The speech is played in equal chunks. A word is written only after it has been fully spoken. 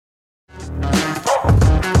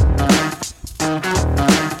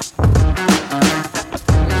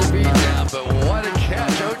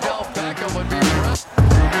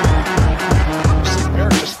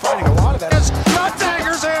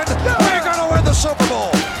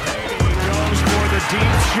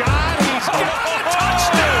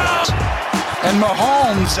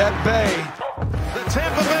Mahomes at bay. The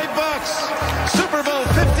Tampa Bay Bucks, Super Bowl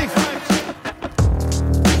 55.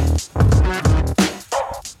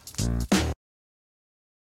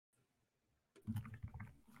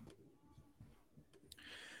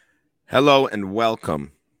 Hello and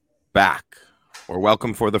welcome back, or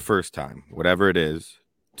welcome for the first time, whatever it is,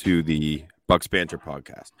 to the Bucks Banter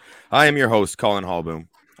podcast. I am your host, Colin Hallboom.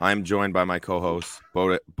 I am joined by my co-hosts,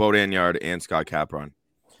 Bo Danyard and Scott Capron.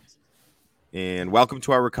 And welcome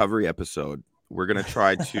to our recovery episode. We're going to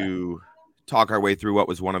try to talk our way through what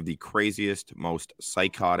was one of the craziest, most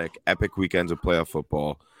psychotic, epic weekends of playoff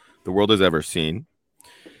football the world has ever seen.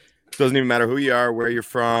 It doesn't even matter who you are, where you're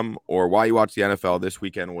from, or why you watch the NFL. This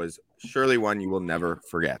weekend was surely one you will never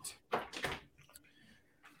forget.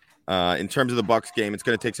 In terms of the Bucks game, it's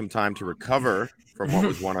going to take some time to recover from what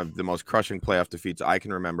was one of the most crushing playoff defeats I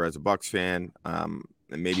can remember as a Bucks fan. And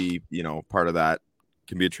maybe, part of that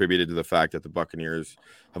can be attributed to the fact that the Buccaneers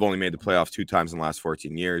have only made the playoffs 2 times in the last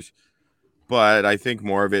 14 years. But I think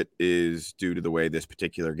more of it is due to the way this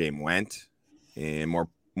particular game went and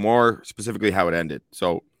more specifically how it ended.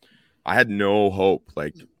 So I had no hope,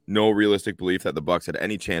 no realistic belief that the Bucks had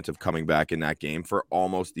any chance of coming back in that game for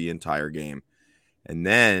almost the entire game. And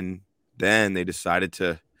then they decided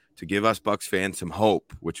to give us Bucks fans some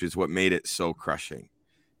hope, which is what made it so crushing.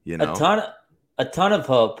 A ton of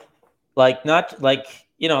hope.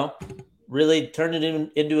 Really turned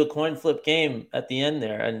it into a coin flip game at the end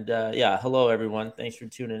there. And hello everyone. Thanks for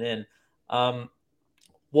tuning in.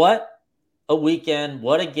 What a weekend,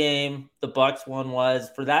 what a game the Bucks one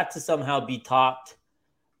was. For that to somehow be topped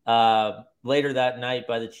later that night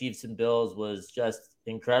by the Chiefs and Bills was just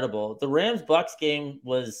incredible. The Rams-Bucks game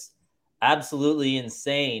was absolutely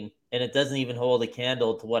insane, and it doesn't even hold a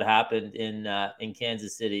candle to what happened in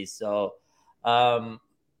Kansas City. So,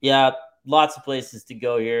 lots of places to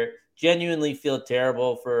go here. Genuinely feel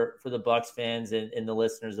terrible for the Bucks fans and the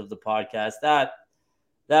listeners of the podcast.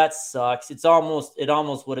 That sucks. It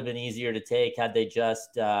almost would have been easier to take had they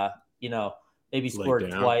just maybe scored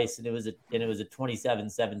twice and it was a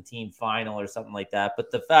 27-17 final or something like that. But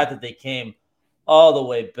the fact that they came all the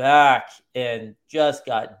way back and just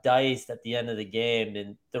got diced at the end of the game,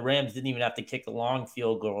 and the Rams didn't even have to kick a long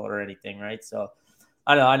field goal or anything, right? So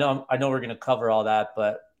I know we're going to cover all that,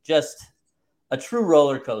 but just a true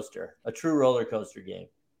roller coaster game.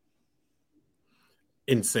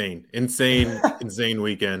 Insane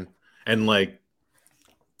weekend. And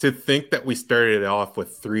to think that we started off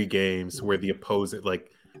with 3 games where the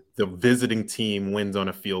visiting team wins on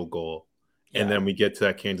a field goal. Yeah. And then we get to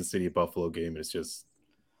that Kansas City Buffalo game, and it's just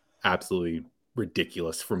absolutely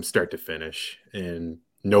ridiculous from start to finish, and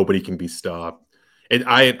nobody can be stopped. And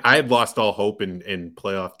I had lost all hope in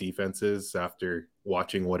playoff defenses after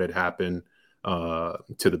watching what had happened to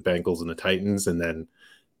the Bengals and the Titans, and then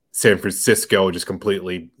San Francisco just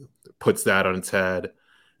completely puts that on its head.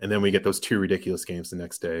 And then we get those 2 ridiculous games the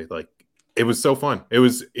next day. It was so fun. It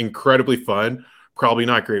was incredibly fun. Probably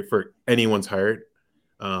not great for anyone's heart.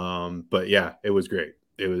 But yeah, it was great.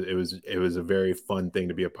 It was a very fun thing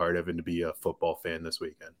to be a part of and to be a football fan this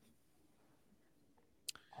weekend.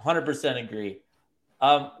 100% agree.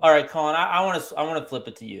 All right, Colin, I want to flip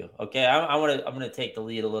it to you. Okay. I'm going to take the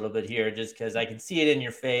lead a little bit here just because I can see it in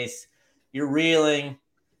your face. You're reeling.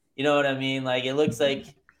 You know what I mean? It looks like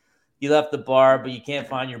you left the bar, but you can't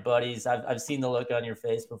find your buddies. I've seen the look on your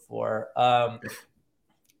face before.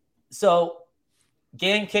 So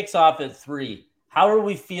game kicks off at 3. How are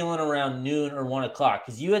we feeling around noon or 1 o'clock?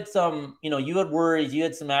 Because you had you had worries, you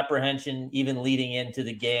had some apprehension even leading into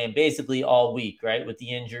the game, basically all week, right? With the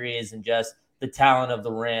injuries and just the talent of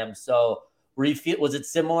the Rams. So was it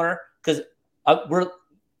similar? Because we're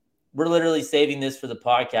literally saving this for the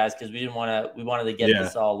podcast because we wanted to get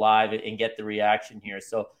this all live and get the reaction here.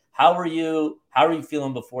 So how are you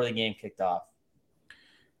feeling before the game kicked off?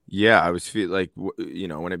 Yeah, I was feeling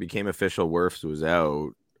when it became official, Wirfs was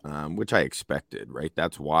out, which I expected, right?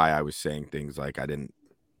 That's why I was saying things like I didn't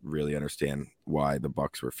really understand why the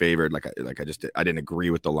Bucks were favored. I didn't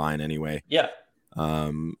agree with the line anyway. Yeah.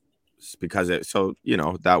 Because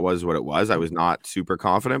that was what it was. I was not super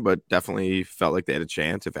confident, but definitely felt like they had a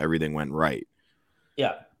chance if everything went right.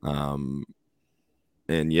 Yeah.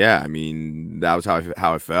 And yeah, I mean, that was how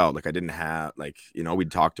I felt. I didn't have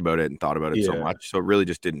we'd talked about it and thought about it so much, so it really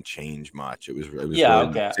just didn't change much. It was really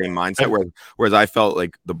the same mindset. Whereas I felt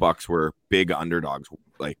like the Bucks were big underdogs,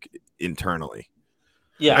 internally.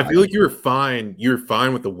 Yeah, I feel like you were fine. You were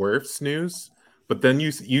fine with the Wirfs news. But then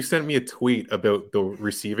you sent me a tweet about the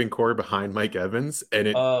receiving core behind Mike Evans, and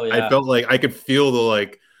I felt like I could feel the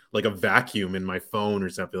like a vacuum in my phone or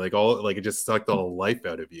something. It just sucked all the life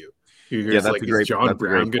out of you. You're Yeah, just like, is John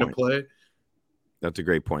Brown going to point. play? That's a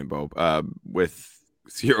great point, Bo. With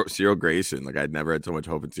Cyril Grayson, like I'd never had so much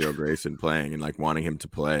hope in Cyril Grayson playing and like wanting him to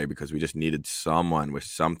play because we just needed someone with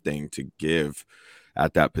something to give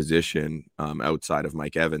at that position outside of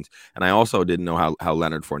Mike Evans. And I also didn't know how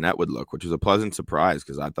Leonard Fournette would look, which was a pleasant surprise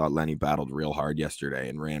because I thought Lenny battled real hard yesterday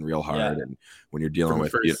and ran real hard. Yeah. And when you're dealing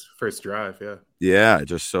with first drive,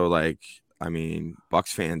 just so like, I mean,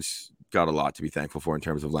 Bucs fans got a lot to be thankful for in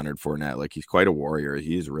terms of Leonard Fournette. Like he's quite a warrior.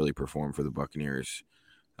 He's really performed for the Buccaneers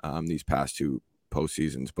these past two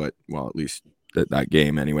postseasons, but well, at least that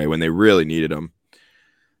game anyway, when they really needed him.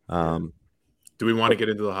 Do we want to get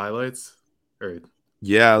into the highlights? Or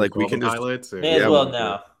yeah, like we can just highlights. May as well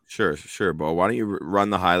now. Sure, Bo. Why don't you run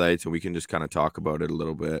the highlights and we can just kind of talk about it a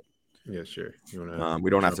little bit? Yeah, sure. You wanna, we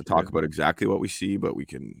don't have to talk about exactly what we see, but we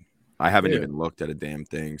can. I haven't even looked at a damn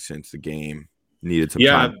thing since the game. Needed some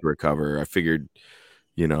time to recover. I figured,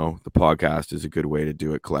 the podcast is a good way to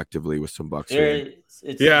do it collectively with some Bucs fans.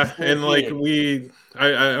 And like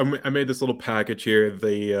I made this little package here.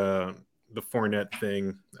 The Fournette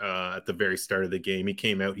thing at the very start of the game. He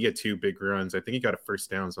came out. He had 2 big runs. I think he got a first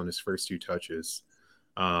downs on his first 2 touches.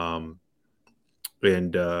 Sorry,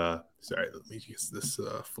 let me use this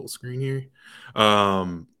full screen here.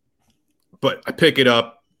 But I pick it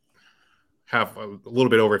up a little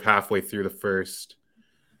bit over halfway through the first.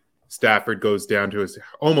 Stafford goes down to his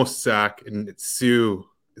almost sack, and Sue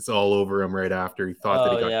is all over him right after. He thought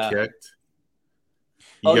that he got kicked.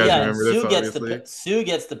 You guys remember this? Sue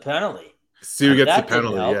gets the penalty. Sue gets the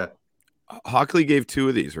penalty, yeah. Hockley gave 2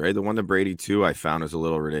 of these, right? The one to Brady 2 I found was a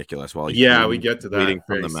little ridiculous. We get to that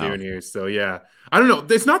very soon here. So, yeah. I don't know.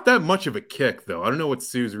 There's not that much of a kick, though. I don't know what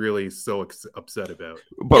Sue's really so upset about.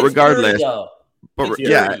 But it's regardless.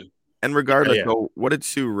 Dirty, and regardless, though, what did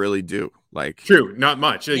Sue really do? Like, true, not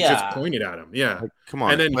much. He just pointed at him. Yeah. Like, come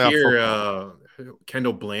on. And then here,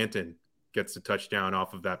 Kendall Blanton gets the touchdown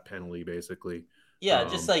off of that penalty, basically. Yeah,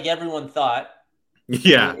 just like everyone thought.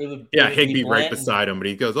 Yeah, Higbee right beside him, but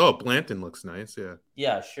he goes, "Oh, Blanton looks nice."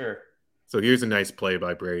 Yeah, sure. So here's a nice play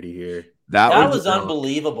by Brady here. That was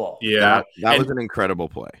unbelievable. Yeah, that was an incredible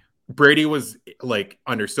play. Brady was like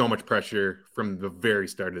under so much pressure from the very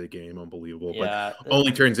start of the game, unbelievable. Yeah, but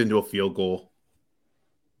only turns into a field goal.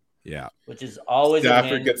 Yeah, which is always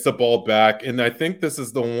Stafford gets the ball back, and I think this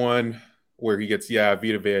is the one where he gets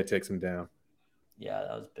Vita Vea takes him down. Yeah,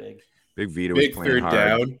 that was big. Big Vita was playing third hard.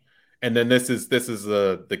 Down. And then this is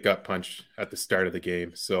the gut punch at the start of the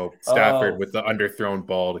game. So Stafford with the underthrown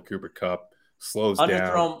ball to Cooper Kupp slows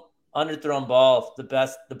down. Underthrown ball, the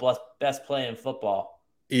best play in football.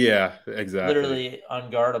 Yeah, exactly. Literally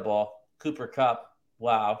unguardable. Cooper Kupp.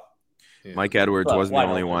 Wow. Yeah. Mike Edwards wasn't the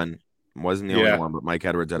only one. Wasn't the only one, but Mike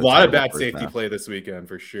Edwards had a lot of bad safety play this weekend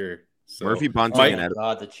for sure. So, Murphy Bunting and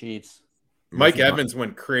the Chiefs. Mike Evans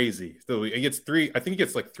went crazy. So he gets 3. I think he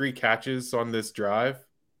gets like 3 catches on this drive.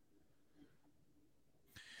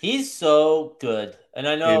 He's so good, and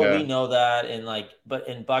I know we know that, and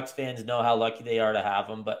Bucs fans know how lucky they are to have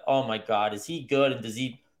him. But oh my God, is he good, and does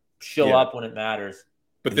he show up when it matters?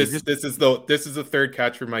 But this is the third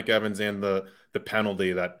catch for Mike Evans, and the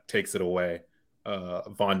penalty that takes it away.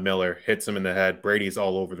 Von Miller hits him in the head. Brady's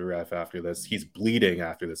all over the ref after this. He's bleeding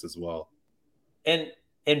after this as well. And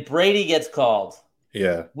Brady gets called.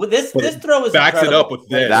 Yeah. Well, this throw is backs incredible. it up with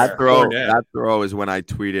this. That throw is when I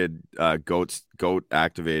tweeted goat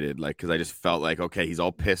activated, like, because I just felt like, okay, he's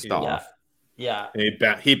all pissed off. Yeah.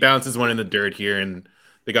 And he bounces one in the dirt here, and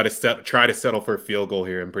they got to try to settle for a field goal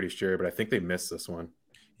here, I'm pretty sure, but I think they missed this one.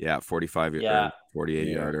 Yeah, 48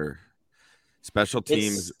 yarder. Special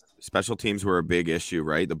teams were a big issue,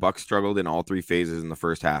 right? The Bucs struggled in all 3 phases in the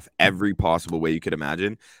first half, every possible way you could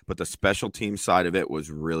imagine, but the special team side of it was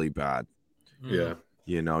really bad. Yeah.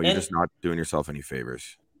 You're just not doing yourself any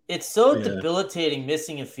favors. It's so debilitating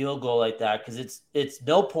missing a field goal like that because it's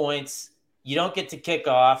no points. You don't get to kick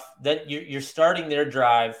off. Then you're starting their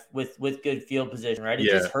drive with good field position, right? It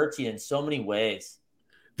just hurts you in so many ways.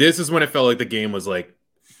 This is when it felt like the game was like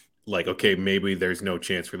okay, maybe there's no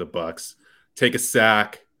chance for the Bucs. Take a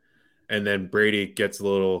sack, and then Brady gets a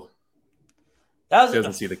little.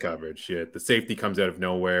 Doesn't see the coverage. Yeah, the safety comes out of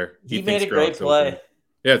nowhere. He made a great play. Open.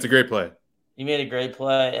 Yeah, it's a great play. He made a great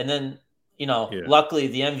play, and then luckily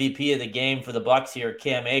the MVP of the game for the Bucs here,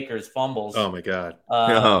 Cam Akers, fumbles. Oh my God!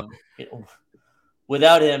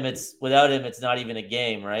 Without him, it's not even a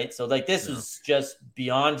game, right? So this was just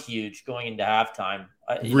beyond huge going into halftime.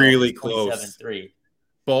 Really close. 7-3.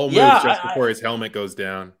 Ball moves just before his helmet goes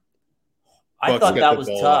down. I thought that was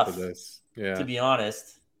tough. To be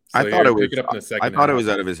honest. So I thought it was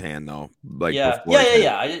out of his hand though. But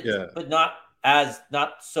not as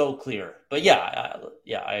not so clear. But yeah,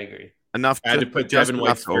 I agree. Enough I had to put Devin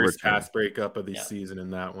White's first overturn. pass breakup of the season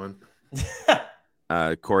in that one.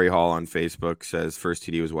 Corey Hall on Facebook says first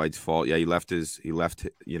TD was White's fault. Yeah, he left, as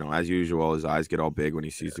usual, his eyes get all big when he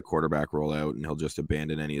sees the quarterback roll out, and he'll just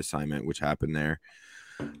abandon any assignment, which happened there.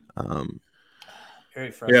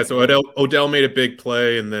 Very frustrating. Yeah, so Odell made a big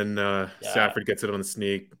play, and then Stafford gets it on the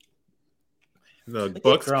sneak. The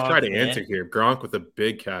Bucs try to answer here. Gronk with a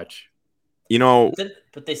big catch.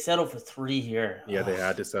 But they settled for 3 here. Yeah, they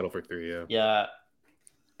had to settle for 3. Yeah. Yeah.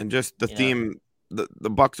 And just the theme, the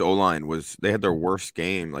Bucs O-line they had their worst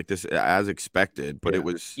game like this as expected, but it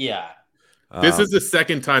was. Yeah. This is the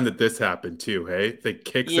second time that this happened too. Hey, they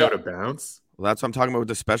kicks out of bounds. Well, that's what I'm talking about with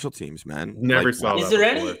the special teams, man. Never saw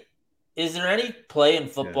that. Is there any play in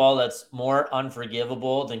football that's more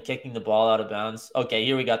unforgivable than kicking the ball out of bounds? Okay,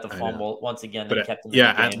 here we got the fumble once again. They kept them in the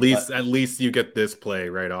game, at least you get this play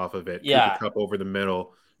right off of it. Yeah, Cooper Kupp over the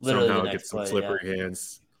middle. Literally somehow gets some slippery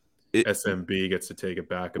hands. SMB gets to take it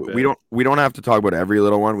back a bit. We don't have to talk about every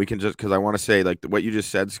little one. We can just, because I want to say like what you just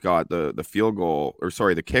said, Scott. The field goal the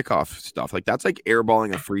kickoff stuff, like that's like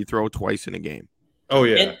airballing a free throw twice in a game. Oh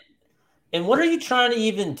yeah. And what are you trying to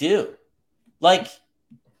even do? Like.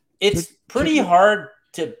 It's pretty hard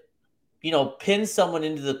to, pin someone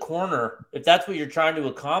into the corner if that's what you're trying to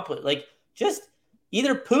accomplish. Like, just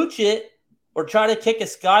either pooch it or try to kick a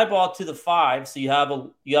sky ball to the 5 so you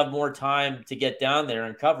have more time to get down there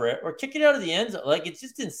and cover it, or kick it out of the end zone. Like, it's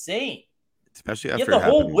just insane. Especially after you have the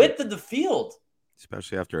whole width of the field.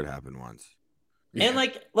 Especially after it happened once. Yeah.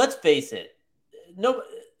 And let's face it,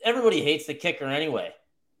 everybody hates the kicker anyway.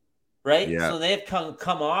 Right? Yeah. So they have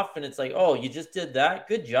come off, and it's like, oh, you just did that?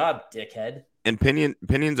 Good job, dickhead. And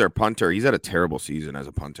Pinion's our punter. He's had a terrible season as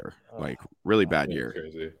a punter. Really bad year.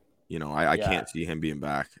 Crazy. I can't see him being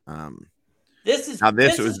back. That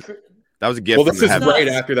was a gift. Well, this is right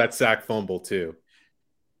after that sack fumble too.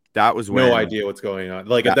 That was when no idea what's going on.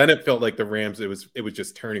 Then it felt like the Rams. It was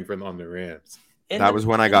just turning on the Rams. That was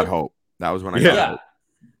when I got hope. That was when I got hope.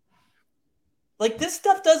 Like, this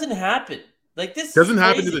stuff doesn't happen. Like, this doesn't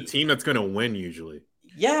happen to the team that's going to win usually.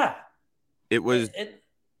 Yeah, it was,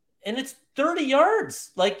 and it's 30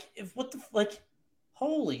 yards. Like,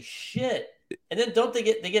 holy shit! And then they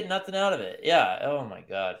get nothing out of it? Yeah. Oh my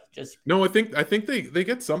god. Just no. I think they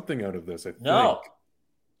get something out of this. I think. No.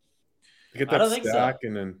 They get that stack,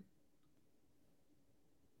 and then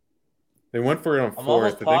they went for it on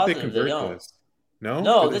 4th. I think they convert this.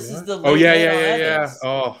 No, this is the. Oh yeah.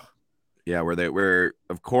 Oh. Yeah, where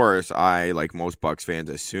of course I, like most Bucs fans,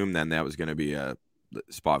 assumed then that was going to be a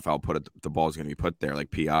spot foul. The ball's going to be put there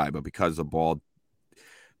like PI, but because the ball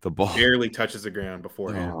barely touches the ground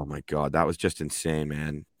beforehand. Oh my god, that was just insane,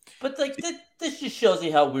 man. But this just shows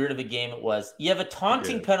you how weird of a game it was. You have a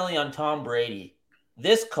taunting penalty on Tom Brady.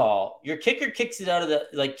 This call, your kicker kicks it out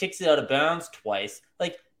of bounds twice.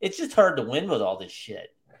 Like, it's just hard to win with all this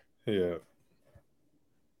shit. Yeah,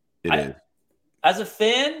 it is. As a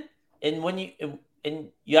fan. And when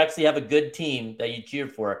you actually have a good team that you cheer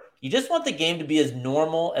for, you just want the game to be as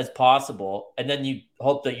normal as possible, and then you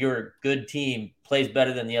hope that your good team plays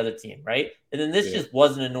better than the other team, right? And then this just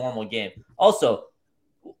wasn't a normal game. Also,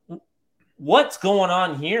 what's going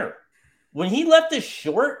on here? When he left this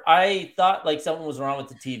short, I thought like something was wrong with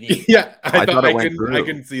the TV. Yeah, I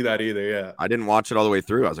couldn't see that either. Yeah, I didn't watch it all the way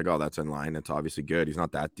through. I was like, oh, that's in line. It's obviously good. He's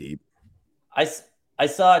not that deep. I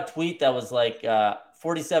saw a tweet that was like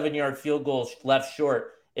 47-yard field goal left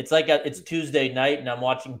short. It's like it's Tuesday night, and I'm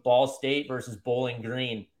watching Ball State versus Bowling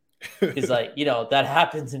Green. It's like, that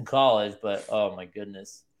happens in college, but oh my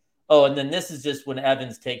goodness. Oh, and then this is just when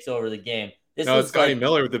Evans takes over the game. It's Scotty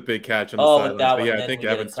Miller with the big catch on the sideline. Yeah, I think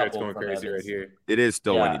Evans starts going crazy Evans. right here. It is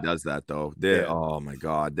still when he does that, though. Oh my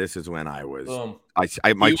god, this is when I was. Boom.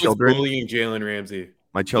 My children bullying Jalen Ramsey.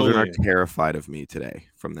 My children are terrified of me today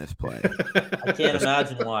from this play. I can't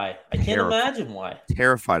imagine why.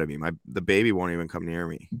 Terrified of me. The baby won't even come near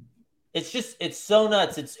me. It's so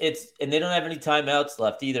nuts. It's and they don't have any timeouts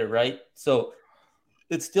left either, right? So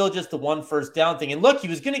it's still just the one first down thing. And look, he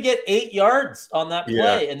was going to get 8 yards on that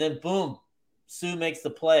play, and then boom, Sue makes the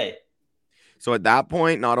play. So at that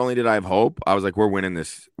point, not only did I have hope, I was like, we're winning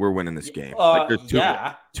this game. There's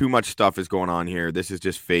too much stuff is going on here. This is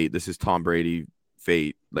just fate. This is Tom Brady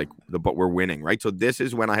fate. But we're winning, right? So this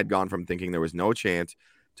is when I had gone from thinking there was no chance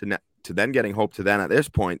to then getting hope to then at this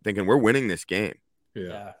point thinking we're winning this game.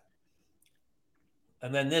 Yeah.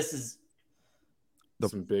 And then this is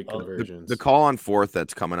some big conversions. The call on 4th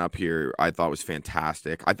that's coming up here, I thought was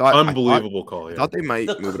fantastic. I thought unbelievable call. Yeah. I thought they might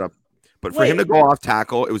move it up. But for him to go off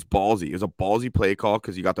tackle, it was ballsy. It was a ballsy play call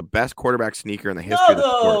because you got the best quarterback sneaker in the history of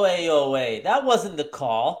the sport. Wait. That wasn't the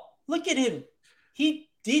call. Look at him. He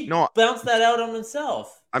bounced that out on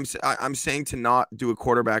himself. I'm saying to not do a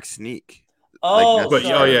quarterback sneak. Oh, but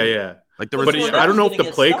yeah. Like but I don't know if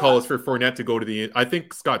the play call is for Fournette to go to the. I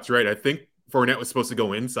think Scott's right. I think Fournette was supposed to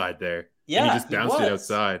go inside there. Yeah, and he just bounced it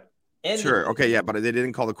outside. And sure. Okay. Yeah, but they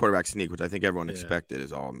didn't call the quarterback sneak, which I think everyone expected.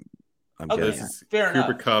 Is all I'm getting. This fair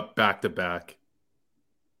Cooper enough. Kupp back to back.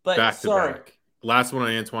 But back to back. Last one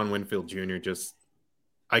on Antoine Winfield Jr. Just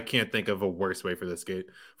I can't think of a worse way for this game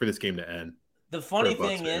to end. The funny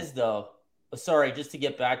thing is, though, just to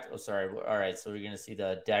get back. All right, so we're going to see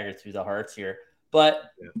the dagger through the hearts here. But,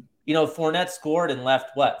 Fournette scored and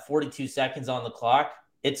left, 42 seconds on the clock?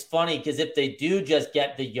 It's funny because if they do just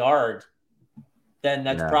get the yard, then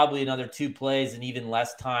that's probably another 2 plays and even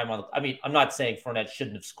less time. I'm not saying Fournette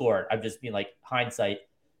shouldn't have scored. I'm just being like hindsight.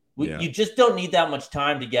 You just don't need that much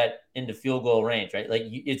time to get into field goal range, right? Like,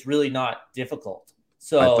 it's really not difficult.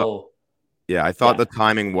 So... I thought the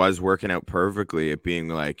timing was working out perfectly. It being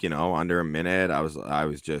like, under a minute. I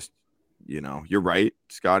was just, you're right,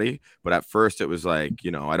 Scotty. But at first it was like,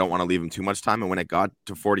 I don't want to leave him too much time. And when it got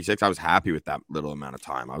to 46, I was happy with that little amount of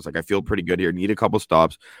time. I was like, I feel pretty good here. Need a couple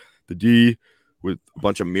stops. The D with a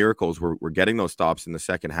bunch of miracles. We're getting those stops in the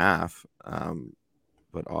second half.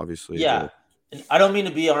 But obviously, And I don't mean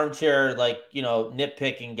to be armchair,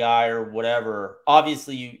 nitpicking guy or whatever.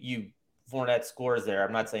 Obviously you Fournette scores there.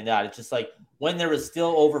 I'm not saying that. It's just like when there was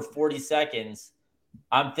still over 40 seconds,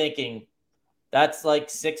 I'm thinking that's like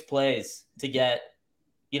 6 plays to get,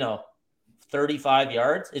 35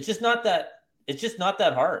 yards. It's just not that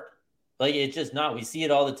hard. Like, it's just not. We see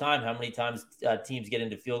it all the time. How many times teams get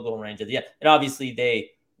into field goal range at the end. And obviously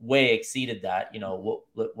they way exceeded that.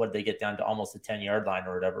 What did they get down to almost the 10-yard line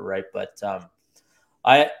or whatever, right? But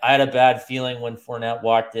I had a bad feeling when Fournette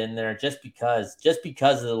walked in there just because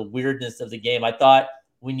of the weirdness of the game. I thought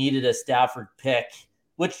we needed a Stafford pick,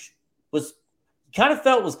 which was kind of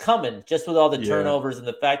felt was coming just with all the turnovers and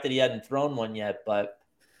the fact that he hadn't thrown one yet. But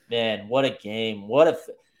man, what a game. What a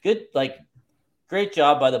good, great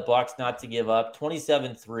job by the Bucs not to give up.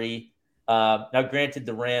 27-3. Now, granted,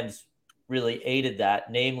 the Rams really aided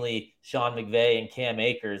that, namely Sean McVay and Cam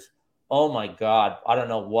Akers. Oh, my God. I don't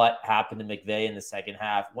know what happened to McVay in the second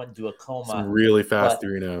half. Went into a coma. Some really fast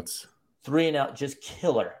 3-and-outs. 3-and-out, just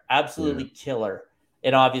killer. Absolutely killer.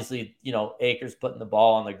 And obviously, Akers putting the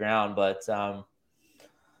ball on the ground. But,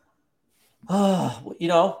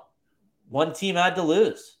 one team had to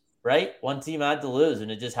lose, right? One team had to lose,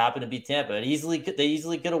 and it just happened to be Tampa. They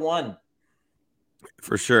easily could have won.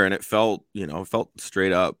 For sure. And it felt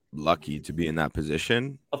straight up lucky to be in that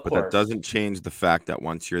position. Of but course. that doesn't change the fact that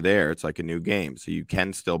once you're there, it's like a new game. So you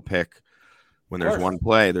can still pick when there's one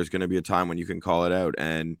play, there's going to be a time when you can call it out.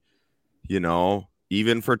 And,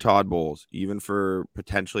 even for Todd Bowles, even for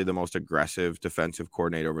potentially the most aggressive defensive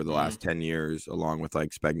coordinator over the last 10 years, along with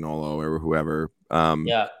like Spagnuolo or whoever,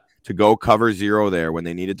 to go cover 0 there when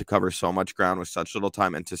they needed to cover so much ground with such little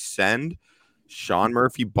time, and to send Sean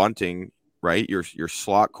Murphy Bunting, right, your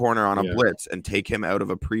slot corner on a blitz, and take him out of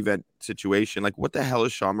a prevent situation. Like, what the hell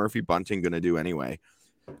is Sean Murphy Bunting going to do anyway?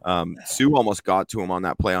 Sue almost got to him on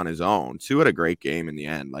that play on his own. Sue had a great game in the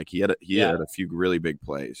end. Like, he had a few really big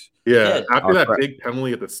plays. Yeah, after that big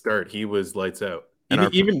penalty at the start, he was lights out.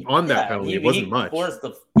 Even on that penalty, it wasn't much.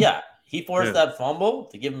 He forced that fumble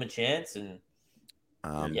to give him a chance, and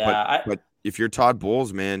but if you're Todd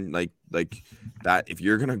Bowles, man, like that, if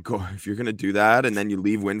you're gonna do that, and then you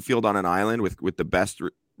leave Winfield on an island with one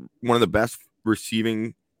of the best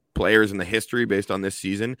receiving players in the history based on this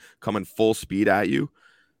season, coming full speed at you,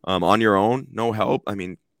 on your own, no help. I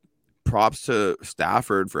mean, props to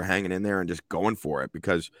Stafford for hanging in there and just going for it,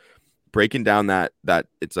 because breaking down that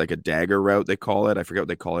it's like a dagger route, they call it. I forget what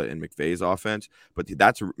they call it in McVay's offense, but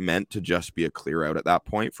that's meant to just be a clear out at that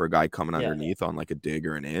point for a guy coming underneath on like a dig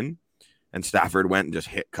or an in. And Stafford went and just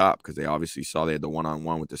hit Kupp because they obviously saw they had the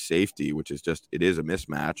one-on-one with the safety, which is it is a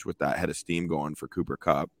mismatch with that head of steam going for Cooper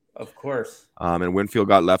Kupp. Of course. And Winfield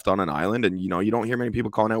got left on an island, and you don't hear many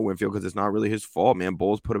people calling out Winfield because it's not really his fault, man.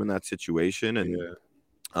 Bowles put him in that situation, and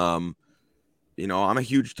I'm a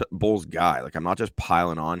huge Bowles guy. Like, I'm not just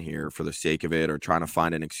piling on here for the sake of it or trying to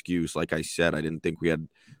find an excuse. Like I said, I didn't think we had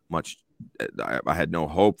much. I had no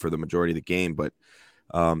hope for the majority of the game, but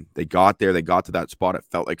they got there. They got to that spot. It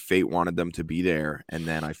felt like fate wanted them to be there, and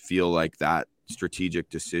then I feel like that strategic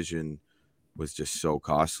decision was just so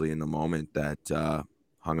costly in the moment that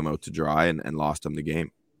hung him out to dry and lost him the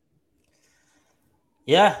game.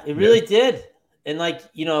 Yeah, it really did. And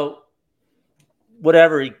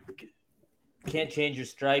whatever, can't change your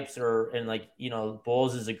stripes and like,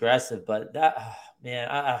 Bulls is aggressive, but that, man,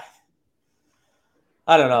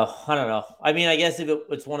 I don't know. I mean, I guess if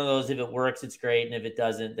it's one of those, if it works, it's great. And if it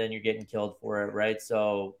doesn't, then you're getting killed for it. Right.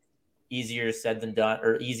 So easier said than done,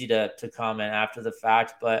 or easy to comment after the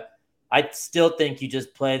fact. But I still think you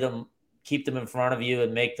just play them, keep them in front of you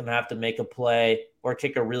and make them have to make a play or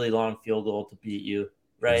kick a really long field goal to beat you.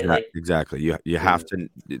 Right. Exactly. You have to.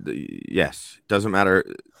 Yes. Doesn't matter.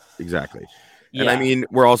 Exactly. And yeah. I mean,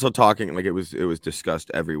 we're also talking like it was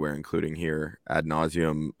discussed everywhere, including here ad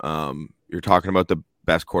nauseum. You're talking about the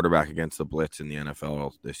best quarterback against the blitz in the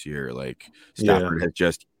NFL this year. Like Stafford has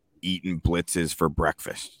just eaten blitzes for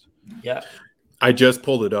breakfast. Yeah. I just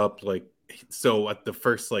pulled it up. Like, so at the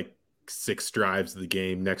first 6 drives of the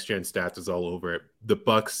game, Next Gen Stats is all over it. The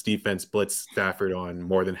Bucs defense blitzed Stafford on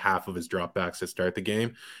more than half of his dropbacks to start the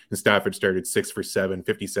game, and Stafford started 6 for 7,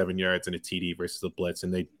 57 yards and a TD versus the blitz,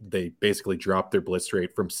 and they basically dropped their blitz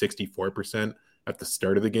rate from 64% at the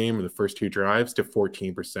start of the game in the first 2 drives to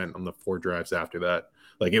 14% on the 4 drives after that.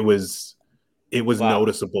 Like, it was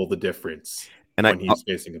noticeable, the difference. And when he's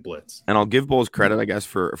facing a blitz. And I'll give Bulls credit, I guess,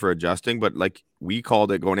 for adjusting, but like we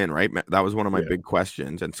called it going in, right? That was one of my big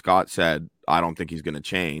questions. And Scott said, I don't think he's going to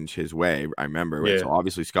change his way. I remember. Right? So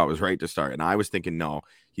obviously Scott was right to start. And I was thinking, no,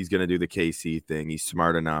 he's going to do the KC thing. He's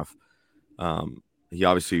smart enough. He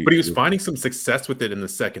obviously. But he was finding some success with it in the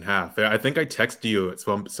second half. I think I texted you at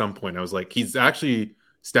some point. I was like,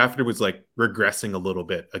 Stafford was like regressing a little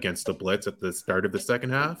bit against the blitz at the start of the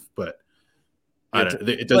second half, but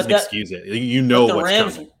it doesn't excuse it. What's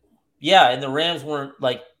Rams, coming. Yeah, and the Rams weren't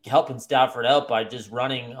like helping Stafford out by just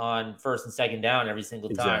running on first and second down every single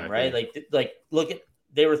time, right? Like look at,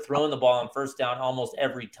 they were throwing the ball on first down almost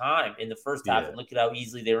every time in the first half, and look at how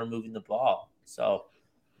easily they were moving the ball. So,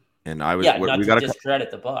 and I was not to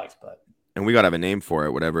discredit the Bucs, but we got to have a name for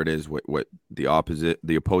it, whatever it is. What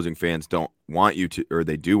the opposing fans don't want you to, or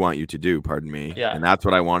they do want you to do. Pardon me. Yeah, and that's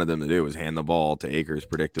what I wanted them to do, was hand the ball to Akers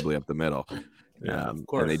predictably up the middle. Of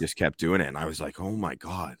course. And they just kept doing it, and I was like, "Oh my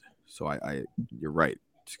god!" So you're right,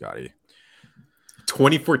 Scotty.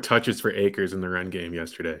 24 touches for Akers in the run game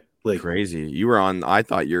yesterday. Like, crazy. You were on. I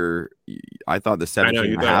thought the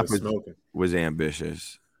 17.5 was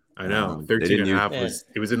ambitious. I know 13.5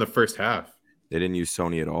 it was in the first half. They didn't use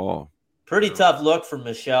Sony at all. Pretty tough look from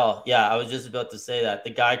Michelle. Yeah, I was just about to say that. The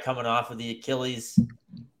guy coming off of the Achilles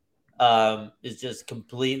is just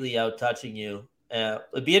completely out touching you.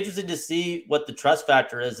 It'd be interesting to see what the trust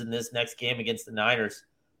factor is in this next game against the Niners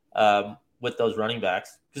with those running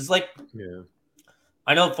backs. Because,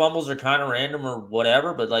 I know fumbles are kind of random or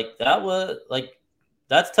whatever, but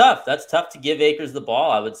that's tough. That's tough to give Akers the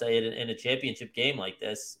ball, I would say, in a championship game like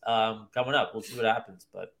this coming up. We'll see what happens,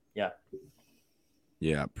 but yeah.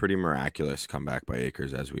 Yeah, pretty miraculous comeback by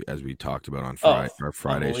Akers as we talked about on our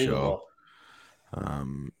Friday show.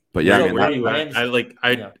 But yeah,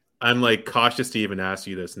 I'm like cautious to even ask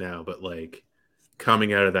you this now, but like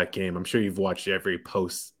coming out of that game, I'm sure you've watched every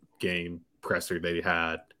post game presser they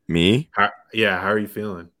had. Me? How are you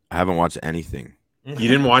feeling? I haven't watched anything. You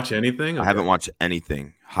didn't watch anything? Okay. I haven't watched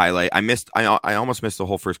anything. Highlight. I almost missed the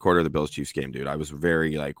whole first quarter of the Bills Chiefs game, dude. I was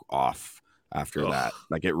very off after that.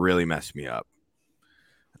 Like, it really messed me up.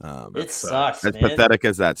 It sucks. As pathetic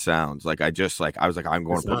as that sounds, I was like, I'm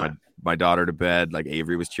going to put my daughter to bed. Like,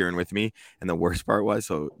 Avery was cheering with me, and the worst part was,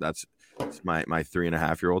 that's my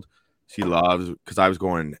 3.5-year-old. She loves, because I was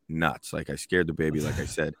going nuts. Like, I scared the baby, like I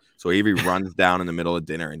said. So Avery runs down in the middle of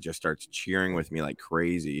dinner and just starts cheering with me like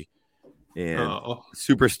crazy. And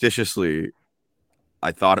superstitiously,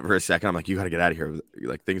 I thought of her a second. I'm like, you got to get out of here.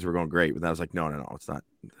 Like, things were going great. But then I was like, no, it's not.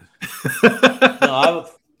 No,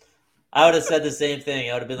 I would have said the same thing.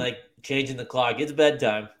 I would have been like, changing the clock. It's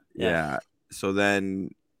bedtime. Yeah. So then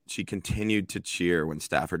she continued to cheer when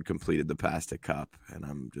Stafford completed the pass to Kupp. And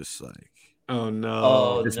I'm just like, oh, no.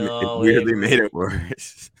 Oh, no. It weirdly made it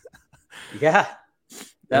worse. Yeah.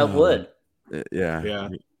 That would. Yeah.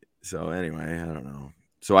 So anyway, I don't know.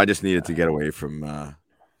 So I just needed to get away from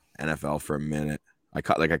NFL for a minute. I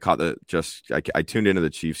tuned into the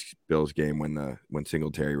Chiefs Bills game when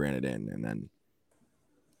Singletary ran it in, and then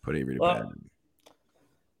put Avery to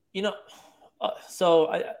bed.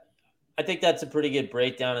 So I think that's a pretty good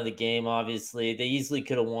breakdown of the game. Obviously, they easily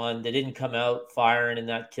could have won. They didn't come out firing, and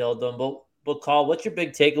that killed them. But Carl, what's your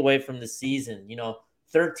big takeaway from the season?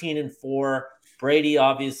 13-4. Brady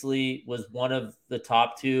obviously was one of the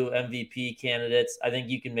top 2 MVP candidates. I think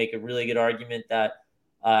you can make a really good argument that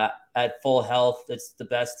at full health, it's the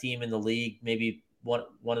best team in the league, maybe one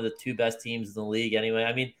of the 2 best teams in the league anyway.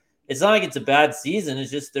 I mean, it's not like it's a bad season. It's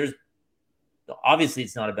just there's obviously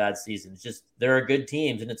it's not a bad season. It's just there are good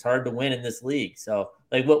teams and it's hard to win in this league. So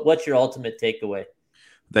like what's your ultimate takeaway?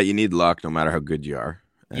 That you need luck no matter how good you are.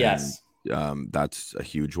 And, yes. That's a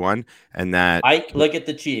huge one. And that I look at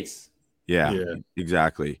the Chiefs. Yeah,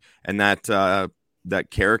 exactly. And that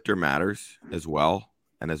that character matters as well.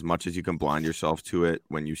 And as much as you can blind yourself to it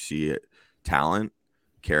when you see it, talent,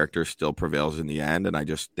 character still prevails in the end. And I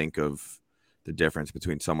just think of the difference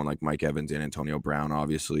between someone like Mike Evans and Antonio Brown.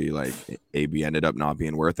 Obviously, like AB ended up not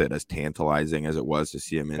being worth it, as tantalizing as it was to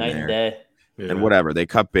see him in Night there. and day. Yeah. And whatever, they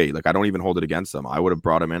cut bait. Like, I don't even hold it against them. I would have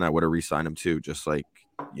brought him in. I would have re-signed him too, just like,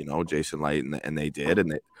 Jason Light, and they did.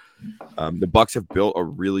 And the Bucs have built a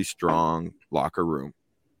really strong locker room.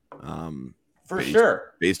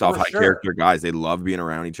 Based off high character guys. They love being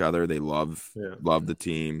around each other. They love the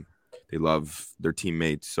team. They love their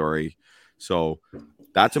teammates. So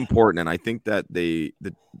that's important. And I think that the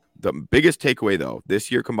biggest takeaway though,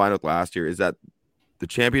 this year combined with last year, is that the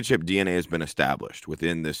championship DNA has been established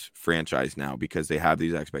within this franchise now, because they have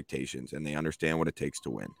these expectations and they understand what it takes to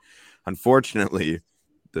win. Unfortunately,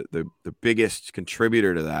 the biggest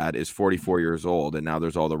contributor to that is 44 years old. And now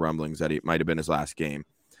there's all the rumblings that it might've been his last game.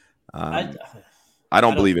 I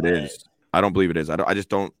don't believe it is. I don't believe it is. I don't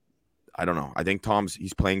know. I think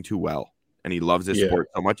he's playing too well, and he loves this sport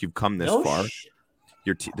so much. You've come this far.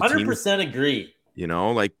 Your 100% agree.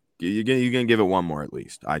 Like you're gonna give it one more at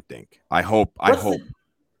least. I think. I hope.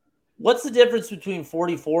 What's the difference between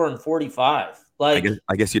 44 and 45? Like,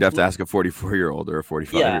 I guess you'd have to ask a 44-year-old or a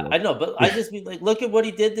 45-year-old. Yeah, I know, but I just mean, like, look at what he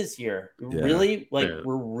did this year. Really,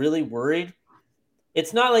 we're really worried.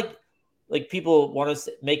 It's not like people want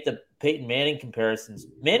to make the Peyton Manning comparisons.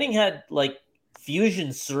 Manning had like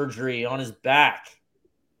fusion surgery on his back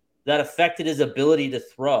that affected his ability to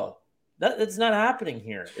throw. That's not happening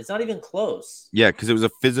here. It's not even close. Yeah, because it was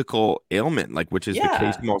a physical ailment, which is the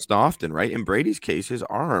case most often, right? In Brady's case, his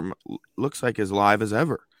arm looks like as live as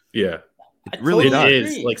ever. Yeah. It really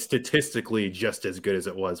is like statistically just as good as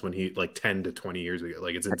it was when he 10 to 20 years ago.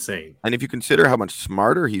 Like, it's insane. And if you consider how much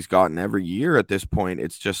smarter he's gotten every year at this point,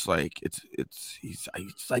 it's just like he's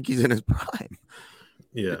like he's in his prime.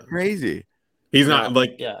 Yeah, it's crazy. He's not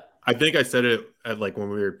I think I said it at when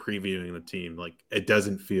we were previewing the team. Like, it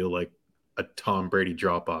doesn't feel like a Tom Brady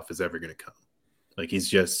drop off is ever going to come. Like, he's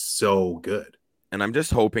just so good. And I'm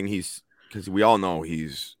just hoping because we all know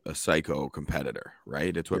he's a psycho competitor,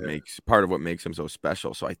 right? It's what part of what makes him so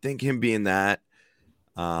special. So I think him being that,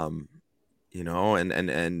 and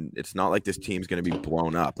it's not like this team's going to be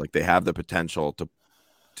blown up. Like, they have the potential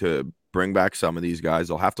to bring back some of these guys.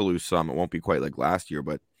 They'll have to lose some. It won't be quite like last year,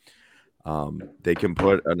 but they can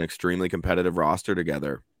put an extremely competitive roster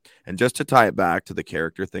together. And just to tie it back to the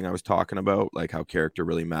character thing I was talking about, like how character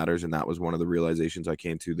really matters, and that was one of the realizations I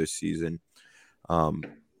came to this season.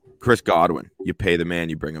 Chris Godwin, you pay the man,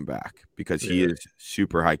 you bring him back, because he is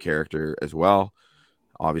super high character as well.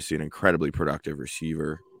 Obviously an incredibly productive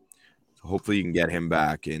receiver. So hopefully you can get him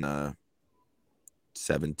back in a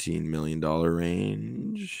 $17 million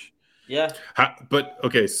range. Yeah. But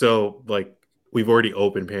okay, so we've already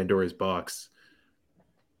opened Pandora's box.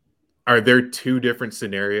 Are there two different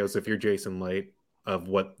scenarios if you're Jason Light of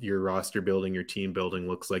what your roster building, your team building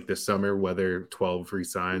looks like this summer, whether 12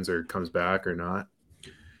 resigns or comes back or not?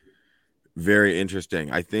 Very interesting.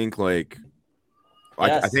 I think I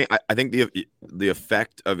think the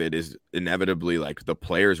effect of it is inevitably the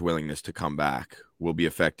player's willingness to come back will be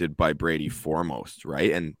affected by Brady foremost,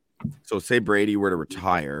 right? And so say Brady were to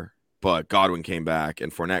retire, but Godwin came back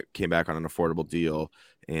and Fournette came back on an affordable deal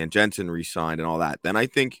and Jensen re-signed and all that. Then I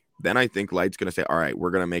think Light's going to say, all right,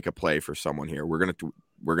 we're going to make a play for someone here. We're going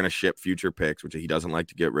to ship future picks, which he doesn't like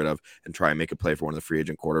to get rid of, and try and make a play for one of the free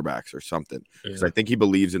agent quarterbacks or something. Because I think he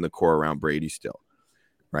believes in the core around Brady still,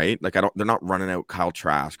 right? They're not running out Kyle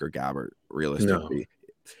Trask or Gabbert realistically. No.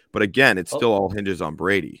 But again, it still all hinges on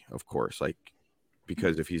Brady, of course.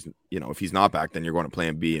 Because if he's not back, then you're going to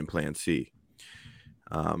plan B and plan C.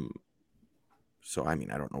 So I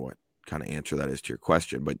mean, I don't know what kind of answer that is to your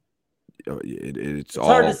question, but it's all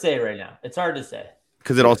hard to say right now. It's hard to say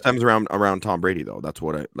because it all stems around Tom Brady, though. That's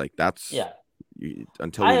what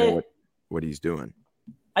until we know what he's doing.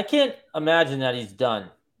 I can't imagine that he's done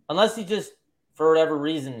unless he just, for whatever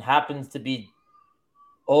reason, happens to be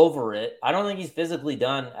over it. I don't think he's physically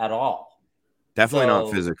done at all. Definitely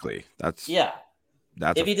not physically. That's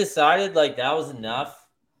if he decided that was enough,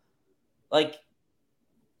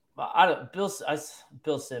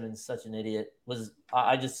 Bill Simmons, such an idiot.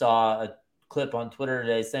 I just saw a clip on Twitter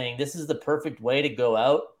today saying this is the perfect way to go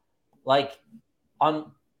out. Why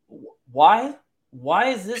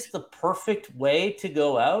is this the perfect way to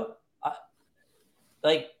go out?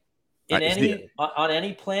 on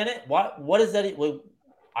any planet. What is that?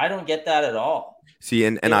 I don't get that at all. See,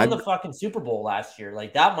 and I won the fucking Super Bowl last year.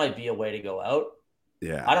 Like that might be a way to go out.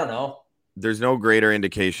 Yeah, I don't know. There's no greater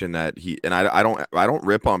indication that I don't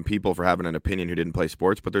rip on people for having an opinion who didn't play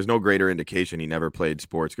sports, but there's no greater indication he never played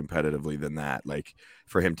sports competitively than that. Like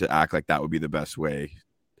for him to act like that would be the best way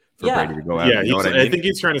for Brady to go out. Yeah, you know what I mean? I think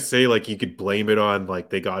he's trying to say like you could blame it on like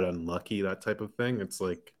they got unlucky, that type of thing. It's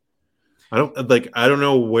like I don't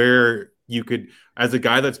know where you could, as a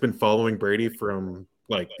guy that's been following Brady from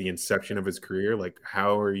like the inception of his career, like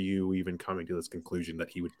how are you even coming to this conclusion that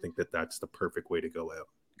he would think that that's the perfect way to go out?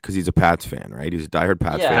 Because he's a Pats fan, right? He's a diehard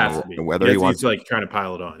Pats fan. And whether he wants, he's like trying to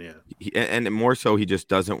pile it on, and more so, he just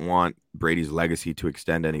doesn't want Brady's legacy to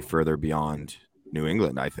extend any further beyond New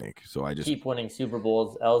England. I think so. I just keep winning Super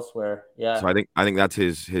Bowls elsewhere. Yeah. So I think that's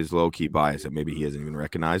his low key bias that maybe he hasn't even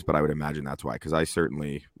recognized, but I would imagine that's why. Because I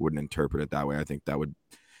certainly wouldn't interpret it that way. I think that would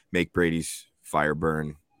make Brady's fire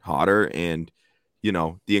burn hotter, and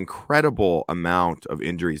the incredible amount of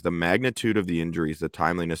injuries, the magnitude of the injuries, the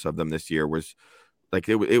timeliness of them this year was. Like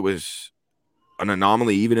it was an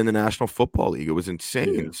anomaly even in the National Football League. It was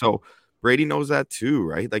insane. Yeah. So Brady knows that too,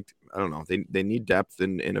 right? Like, I don't know. They need depth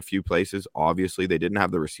in a few places. Obviously, they didn't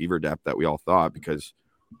have the receiver depth that we all thought, because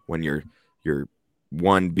when you're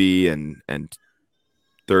 1B and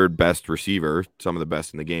third best receiver, some of the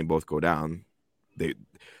best in the game, both go down,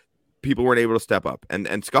 people weren't able to step up.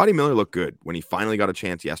 And Scotty Miller looked good when he finally got a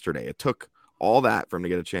chance yesterday. It took all that for him to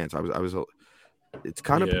get a chance. It's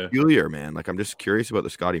kind of peculiar, man. Like, I'm just curious about the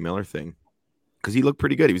Scotty Miller thing, because he looked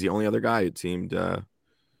pretty good. He was the only other guy, it seemed,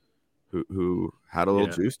 who had a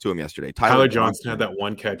little juice to him yesterday. Tyler Johnson had that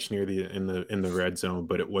one catch near in the red zone,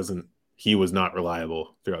 but he was not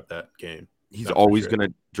reliable throughout that game. He's always going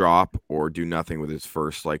to drop or do nothing with his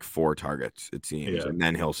first 4 targets, it seems, and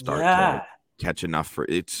then he'll start to catch enough for.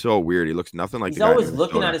 It's so weird. He looks nothing like. He's always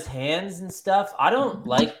looking at his hands and stuff. I don't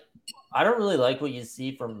really like what you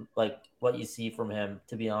see from him,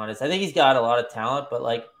 to be honest. I think he's got a lot of talent, but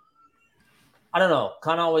I don't know,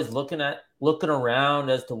 kind of always looking around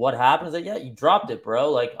as to what happens. Like, yeah, you dropped it,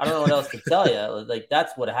 bro. Like, I don't know what else to tell you. Like,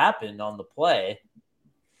 that's what happened on the play.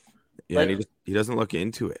 Yeah, and he doesn't look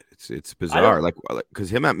into it. It's bizarre. Like,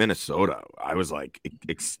 because him at Minnesota, I was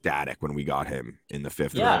ecstatic when we got him in the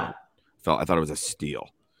 5th round. I thought it was a steal.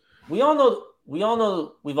 We all know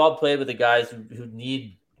we've all played with the guys who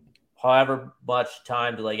need however much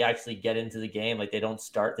time to actually get into the game. Like, they don't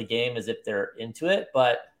start the game as if they're into it,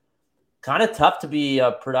 but kind of tough to be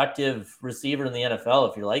a productive receiver in the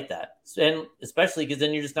NFL if you're like that. And especially because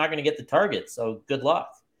then you're just not going to get the targets. So good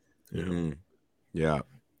luck. Mm-hmm. Yeah.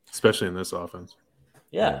 Especially in this offense.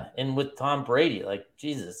 Yeah. And with Tom Brady,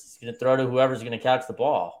 Jesus, he's going to throw to whoever's going to catch the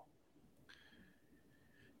ball.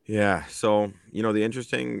 Yeah. So,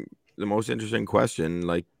 the most interesting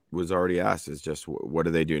question, was already asked, is just what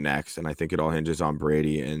do they do next? And I think it all hinges on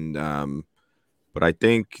Brady. And but I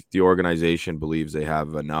think the organization believes they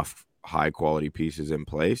have enough high quality pieces in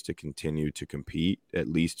place to continue to compete, at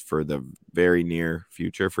least for the very near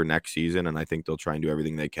future, for next season. And I think they'll try and do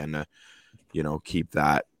everything they can to, keep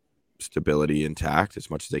that stability intact as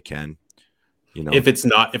much as they can. If it's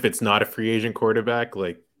not a free agent quarterback,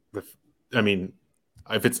 if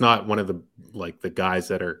it's not one of the guys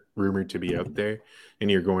that are rumored to be out there and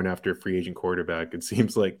you're going after a free agent quarterback, it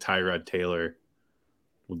seems like Tyrod Taylor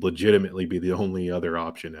would legitimately be the only other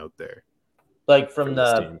option out there. From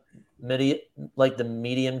the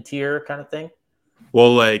medium tier kind of thing?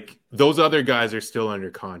 Well, those other guys are still under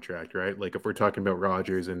contract, right? If we're talking about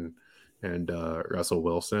Rodgers and Russell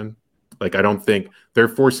Wilson, I don't think they're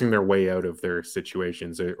forcing their way out of their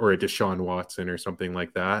situations, or a Deshaun Watson or something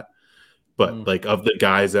like that. But of the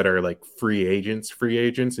guys that are free agents,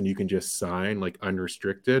 and you can just sign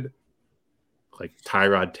unrestricted,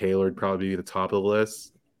 Tyrod Taylor would probably be the top of the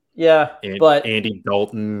list. Yeah, but Andy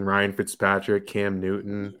Dalton, Ryan Fitzpatrick, Cam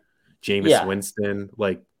Newton, Jameis Winston,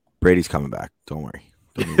 Brady's coming back. Don't worry.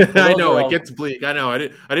 I know it gets bleak. I know. I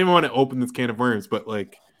didn't want to open this can of worms, but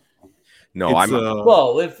no, I'm.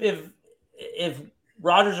 Well, if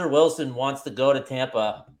Rodgers or Wilson wants to go to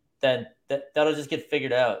Tampa, then that'll just get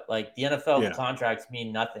figured out. The NFL contracts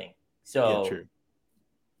mean nothing. So true.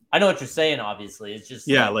 I know what you're saying. Obviously, it's just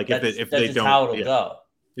if they don't, how it'll go.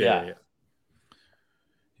 Yeah.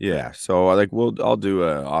 So I'll do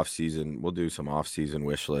a off season. We'll do some off season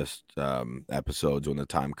wish list episodes when the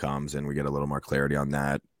time comes and we get a little more clarity on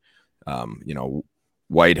that.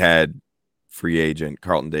 Whitehead, free agent.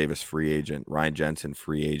 Carlton Davis, free agent. Ryan Jensen,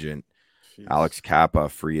 free agent. Jeez. Alex Kappa,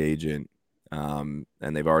 free agent. And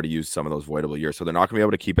they've already used some of those voidable years, so they're not going to be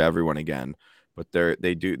able to keep everyone again. but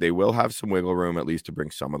they will have some wiggle room at least to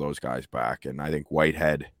bring some of those guys back. And I think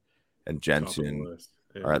Whitehead and Jensen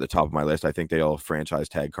are at the top of my list. I think they'll franchise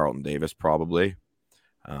tag Carlton Davis probably.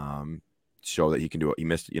 Show that he can do it. He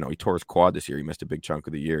missed, he tore his quad this year. He missed a big chunk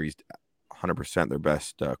of the year. He's 100% their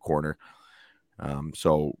best corner.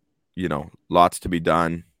 So, lots to be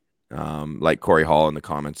done. Like Corey Hall in the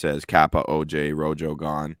comments says, Kappa, OJ, Rojo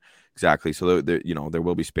gone. Exactly. So there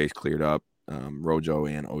will be space cleared up. Rojo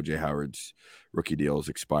and OJ Howard's rookie deals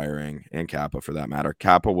expiring, and Kappa for that matter.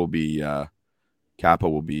 Kappa will be a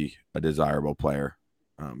desirable player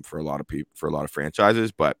for a lot of people, for a lot of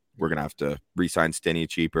franchises, but we're gonna have to re-sign Stinney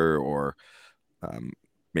cheaper, or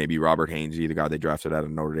maybe Robert Hainsey, the guy they drafted out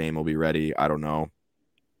of Notre Dame, will be ready. I don't know,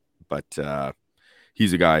 but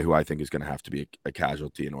he's a guy who I think is going to have to be a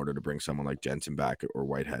casualty in order to bring someone like Jensen back or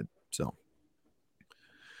Whitehead. So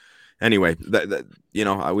anyway, we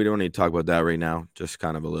don't need to talk about that right now. Just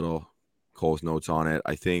kind of a little Cole's notes on it.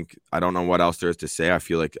 I don't know what else there is to say. I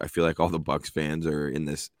feel like all the Bucks fans are in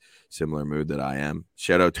this similar mood that I am.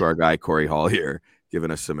 Shout out to our guy Corey Hall here, giving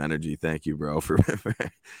us some energy. Thank you, bro.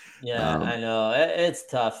 Yeah, I know it's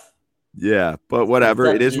tough. Yeah, but whatever.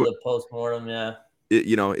 It is the postmortem. Yeah,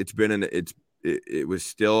 it was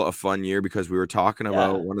still a fun year because we were talking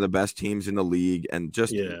about one of the best teams in the league, and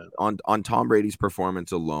just on Tom Brady's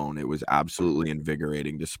performance alone, it was absolutely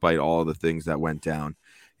invigorating despite all the things that went down.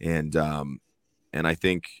 And I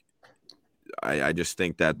think I just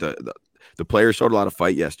think that the players showed a lot of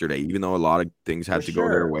fight yesterday, even though a lot of things had to go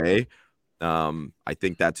their way. I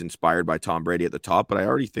think that's inspired by Tom Brady at the top, but I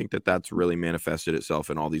already think that that's really manifested itself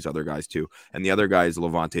in all these other guys too. And the other guy is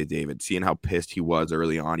Levante David. Seeing how pissed he was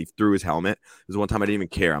early on, he threw his helmet. There's one time I didn't even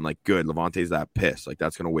care. I'm like, good, Levante's that pissed. Like,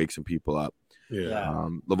 that's going to wake some people up. Yeah.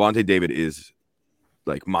 Levante David is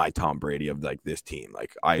like my Tom Brady of like this team.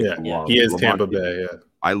 Like he is Levante. Tampa Bay. Yeah.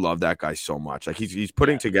 I love that guy so much. Like he's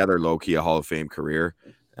putting together low-key a Hall of Fame career,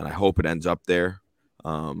 and I hope it ends up there.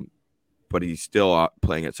 But he's still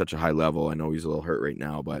playing at such a high level. I know he's a little hurt right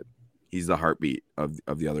now, but he's the heartbeat of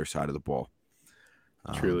the other side of the ball.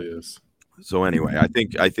 Truly is. So anyway, I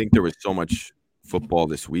think there was so much football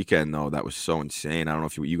this weekend, though, that was so insane. I don't know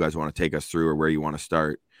if you guys want to take us through or where you want to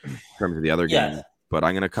start in terms of the other games, but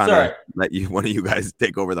I'm going to kind of let one of you guys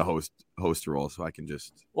take over the host role so I can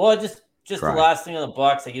just. Well, just the last thing on the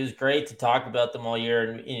Bucks, like it was great to talk about them all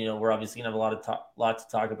year, and we're obviously gonna have a lot to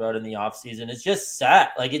talk about in the offseason. It's just sad,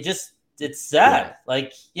 like it's sad. Yeah.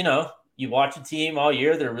 Like you watch a team all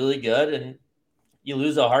year, they're really good, and you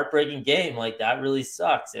lose a heartbreaking game like that. Really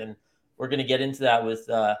sucks, and we're gonna get into that with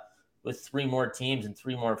three more teams and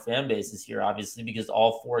three more fan bases here, obviously, because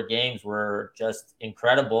all four games were just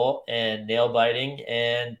incredible and nail biting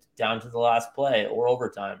and down to the last play or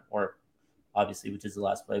overtime or. Obviously, which is the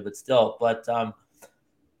last play, but still. But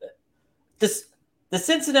the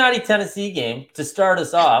Cincinnati-Tennessee game, to start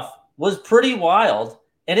us off, was pretty wild.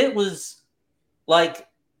 And it was like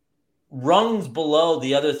rungs below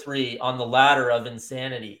the other three on the ladder of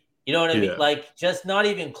insanity. You know what I mean? Like, just not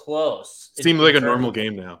even close. Seemed like a normal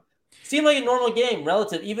game now. Seemed like a normal game,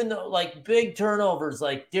 relative, even though, like, big turnovers,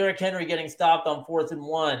 like Derrick Henry getting stopped on 4th and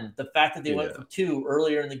 1, the fact that they went for 2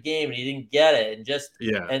 earlier in the game and he didn't get it, and just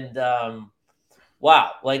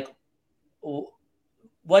wow, like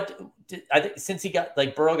I think since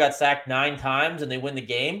Burrow got sacked 9 times and they win the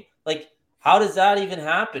game, like how does that even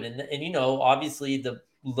happen? And obviously the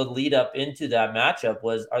lead up into that matchup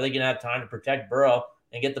was, are they going to have time to protect Burrow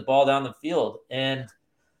and get the ball down the field? And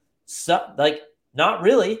so, like, not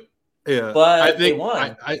really. Yeah, but I think they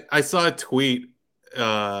won. I saw a tweet,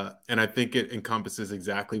 and I think it encompasses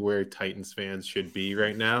exactly where Titans fans should be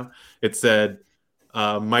right now. It said.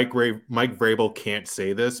 Mike Vrabel can't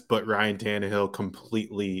say this, but Ryan Tannehill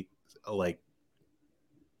completely did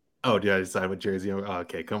I decide what jersey? Oh,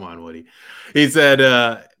 okay, come on, Woody. He said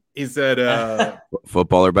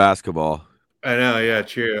football or basketball. I know, yeah,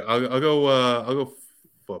 true. I'll go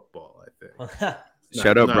football, I think.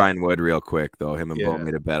 Shout out Brian Wood real quick though. Him and Bo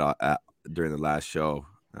made a bet during the last show.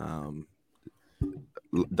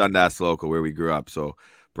 Dundas local where we grew up, so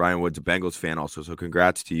Brian Wood's a Bengals fan also, so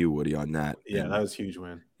congrats to you, Woody, on that. Yeah, that was a huge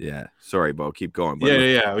win. Yeah. Sorry, Bo. Keep going.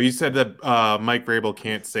 Yeah. You said that Mike Vrabel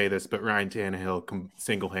can't say this, but Ryan Tannehill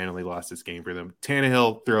single-handedly lost this game for them.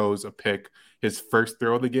 Tannehill throws a pick, his first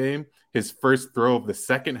throw of the game, his first throw of the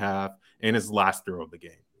second half, and his last throw of the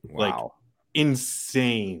game. Wow. Like,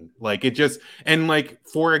 insane. Like, it just – and, like,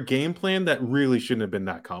 for a game plan that really shouldn't have been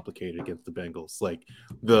that complicated against the Bengals. Like,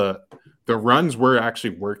 the runs were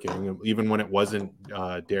actually working, even when it wasn't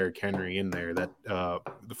Derrick Henry in there. That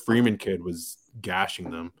the Freeman kid was gashing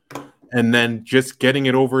them, And then just getting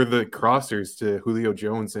it over the crossers to Julio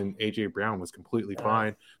Jones and AJ Brown was completely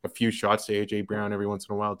fine. A few shots to AJ Brown every once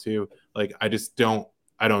in a while too. Like I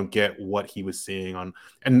don't get what he was seeing on,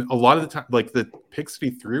 and a lot of the time, like the picks that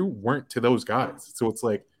he threw weren't to those guys. So it's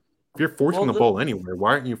like, if you're forcing the ball anywhere,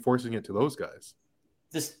 why aren't you forcing it to those guys?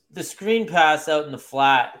 The screen pass out in the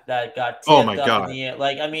flat that got tipped up in the air.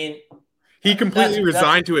 Like, I mean, he completely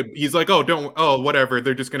resigned to it. He's like, whatever.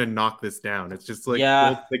 They're just going to knock this down. It's just like,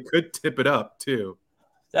 well, they could tip it up too.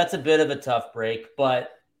 That's a bit of a tough break,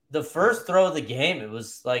 but the first throw of the game, it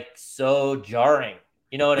was like so jarring.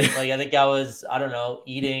 You know what I mean? Like, I think I was, I don't know,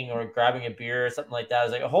 eating or grabbing a beer or something like that. I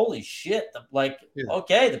was like, holy shit.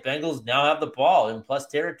 Okay, the Bengals now have the ball in plus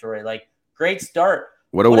territory. Like, great start.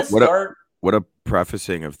 What a start. What a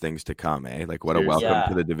prefacing of things to come, eh? Like, what a welcome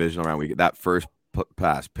to the divisional round. We get that first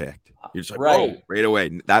pass picked. You're just like, right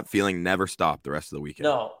away. That feeling never stopped the rest of the weekend.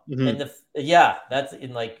 No. And that's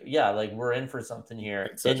in like we're in for something here.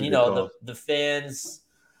 And, you know, the fans,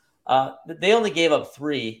 they only gave up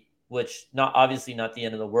 3, which obviously not the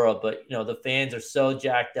end of the world, but, you know, the fans are so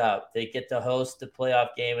jacked up. They get to host the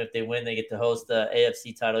playoff game. If they win, they get to host the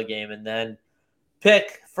AFC title game, and then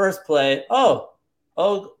pick first play. Oh,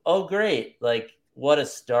 great. Like, what a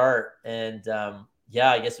start. And,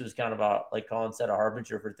 I guess it was kind of like Colin said, a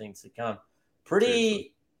harbinger for things to come.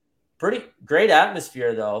 Pretty great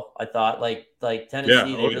atmosphere, though. I thought, like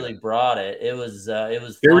Tennessee, they really brought it. It was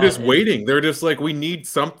They were just waiting. They were just like, we need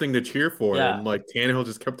something to cheer for, and like Tannehill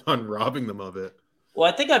just kept on robbing them of it.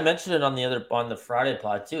 Well, I think I mentioned it on the Friday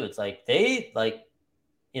pod too. It's like they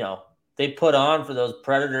put on for those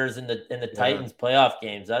Predators in the Titans playoff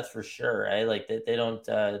games. That's for sure. Right? Like they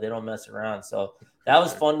don't mess around. So that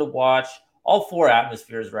was fun to watch. All 4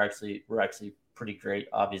 atmospheres were actually pretty great,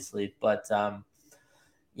 obviously. But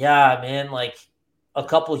man, like a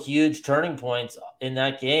couple huge turning points in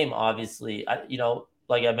that game. Obviously,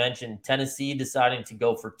 like I mentioned, Tennessee deciding to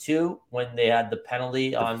go for 2 when they had the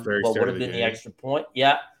penalty on what would have been the extra point.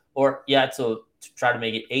 So to try to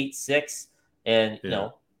make it 8-6, and you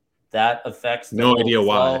know that affects. No idea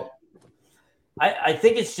why. I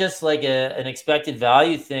think it's just like an expected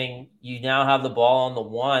value thing. You now have the ball on the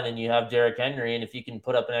 1, and you have Derrick Henry, and if you can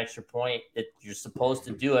put up an extra point, you're supposed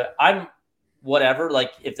to do it. I'm whatever.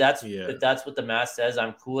 Like if that's what the math says,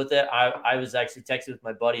 I'm cool with it. I was actually texting with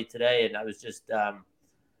my buddy today, and I was just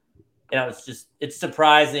it's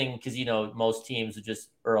surprising because, you know, most teams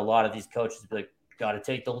or a lot of these coaches would be like, got to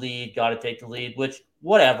take the lead, which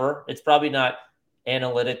whatever. It's probably not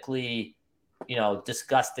analytically, you know,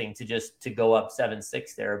 disgusting to go up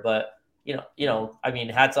 7-6 there, but you know, I mean,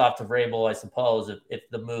 hats off to Vrabel, I suppose, if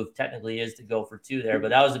the move technically is to go for 2 there, but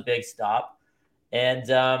that was a big stop. And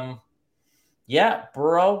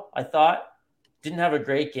Burrow, I thought, didn't have a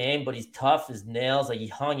great game, but he's tough as nails. Like, he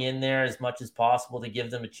hung in there as much as possible to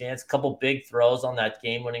give them a chance. A couple big throws on that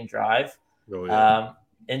game-winning drive.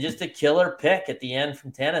 And just a killer pick at the end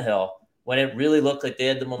from Tannehill when it really looked like they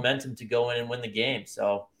had the momentum to go in and win the game.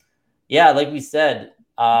 So, like we said,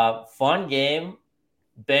 fun game.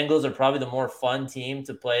 Bengals are probably the more fun team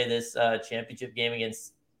to play this championship game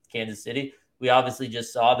against Kansas City. We obviously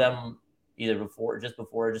just saw them either just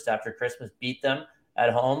before or just after Christmas beat them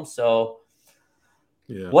at home. So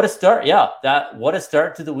what a start. What a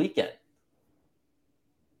start to the weekend.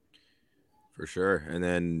 For sure. And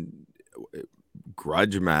then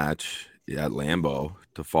grudge match at Lambeau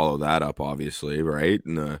to follow that up, obviously, right?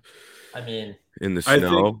 In the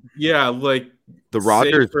snow. Like the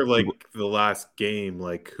Rodgers for like the last game,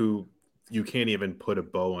 like who you can't even put a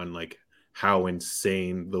bow on like how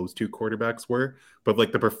insane those 2 quarterbacks were. But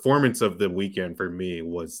like the performance of the weekend for me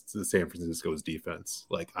was the San Francisco's defense.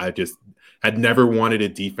 Like I just had never wanted a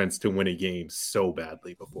defense to win a game so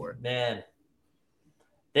badly before. Man,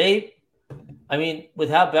 with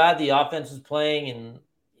how bad the offense was playing and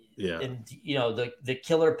you know, the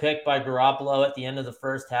killer pick by Garoppolo at the end of the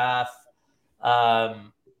first half,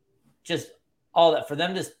 just all that for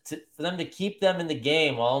them to keep them in the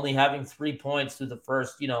game while only having 3 points through the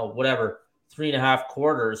first, 3.5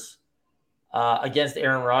 quarters against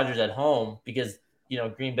Aaron Rodgers at home, because, you know,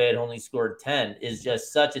 Green Bay had only scored 10, is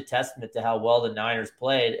just such a testament to how well the Niners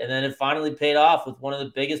played. And then it finally paid off with one of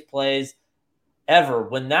the biggest plays ever.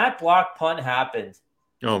 When that block punt happened.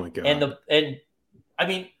 Oh my God. And I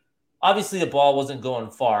mean, obviously the ball wasn't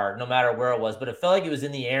going far no matter where it was, but it felt like it was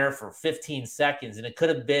in the air for 15 seconds and it could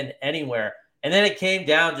have been anywhere. And then it came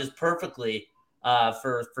down just perfectly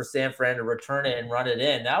for San Fran to return it and run it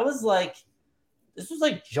in. This was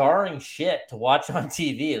like jarring shit to watch on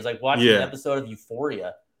TV. It was like watching an episode of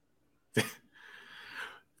Euphoria.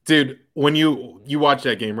 Dude, when you watch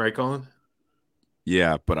that game, right, Colin?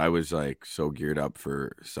 Yeah, but I was like so geared up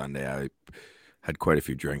for Sunday. I had quite a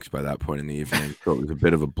few drinks by that point in the evening, so it was a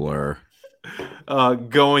bit of a blur.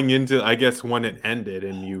 Going into, I guess, when it ended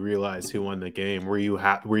and you realized who won the game, were you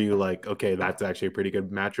like, okay, that's actually a pretty good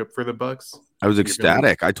matchup for the Bucks? I was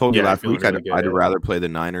ecstatic. I told you last week really I'd rather play the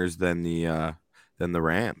Niners than the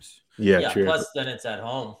Rams. Yeah, true. Plus, then it's at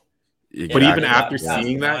home. Exactly. But even after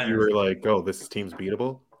seeing that, you were like, "Oh, this team's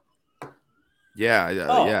beatable." Yeah,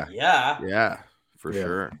 for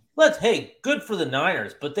sure. Good for the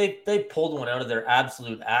Niners, but they pulled one out of their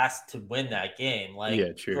absolute ass to win that game.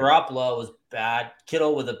 Like, true. Garoppolo was bad.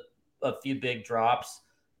 Kittle with a few big drops.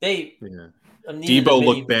 Debo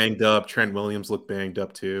looked banged up. Trent Williams looked banged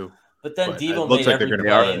up too. But then Debo looks like they're going to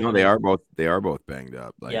play. No, they are both banged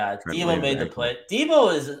up. Like, Debo made the play.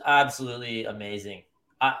 Debo is absolutely amazing.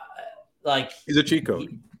 He's a cheat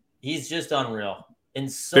code. He's just unreal.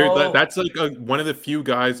 And so that's like one of the few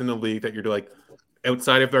guys in the league that you're like,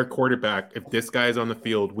 outside of their quarterback, if this guy is on the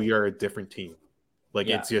field, we are a different team.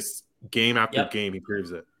 It's just game after game, he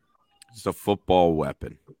proves it. It's a football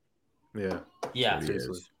weapon. Yeah.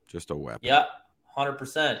 Seriously. Just a weapon. Yeah.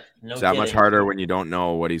 100%. No, it's that much harder when you don't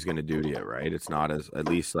know what he's going to do to you, right? It's not at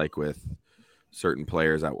least like with certain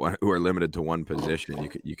players who are limited to one position.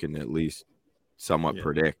 You can at least somewhat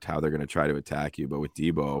predict how they're going to try to attack you. But with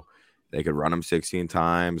Debo, they could run him 16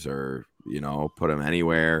 times or put him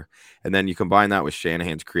anywhere. And then you combine that with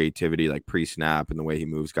Shanahan's creativity, like pre-snap and the way he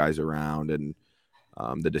moves guys around and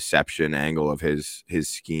the deception angle of his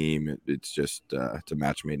scheme. It's just it's a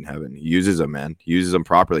match made in heaven. He uses them, man. He uses them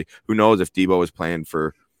properly. Who knows if Debo was playing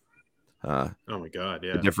for oh my God,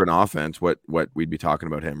 a different offense, what we'd be talking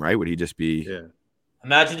about him, right? Would he just be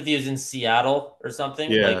Imagine if he was in Seattle or something.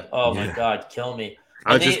 My God, kill me.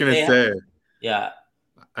 I was just going to say.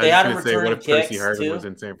 They had him what if Percy kicks Harvin too? was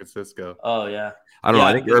in San Francisco? Oh, yeah. I don't know.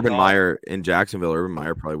 I think Urban Meyer in Jacksonville, Urban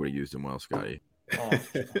Meyer probably would have used him well, Scotty. Oh.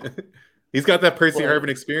 He's got that Percy Harvin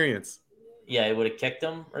experience. Yeah, he would have kicked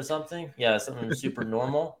him or something. Yeah, something super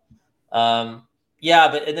normal. Shanahan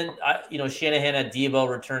had Debo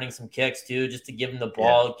returning some kicks too, just to give him the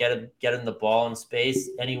ball, get him the ball in space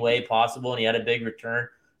any way possible, and he had a big return,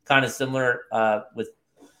 kind of similar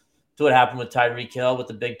to what happened with Tyreek Hill with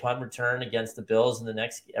the big punt return against the Bills in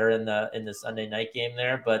the Sunday night game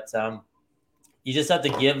there. But you just have to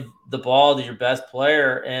give the ball to your best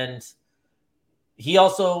player, and he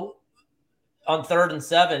also on 3rd and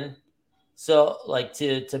 7. So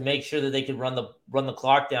to make sure that they could run the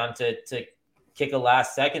clock down to kick a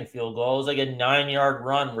last second field goal. It was like a 9-yard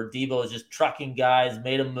run where Debo was just trucking guys,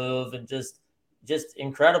 made a move, and just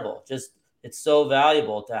incredible. Just it's so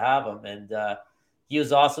valuable to have him, and he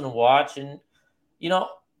was awesome to watch. And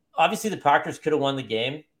obviously the Packers could have won the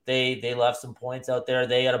game. They left some points out there.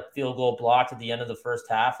 They had a field goal blocked at the end of the first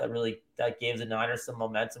half that gave the Niners some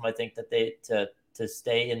momentum. I think that they to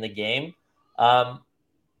stay in the game.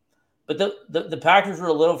 But the Packers were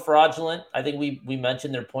a little fraudulent. I think we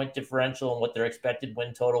mentioned their point differential and what their expected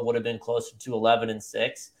win total would have been closer to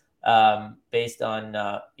 11-6, based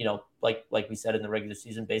on like we said in the regular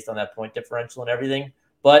season, based on that point differential and everything.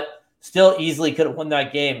 But still easily could have won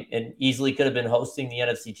that game and easily could have been hosting the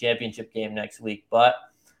NFC Championship game next week. But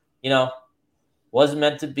wasn't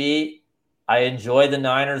meant to be. I enjoy the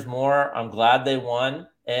Niners more. I'm glad they won,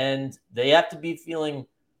 and they have to be feeling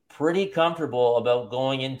pretty comfortable about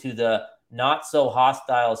going into the not so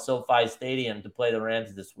hostile SoFi Stadium to play the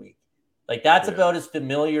Rams this week. That's about as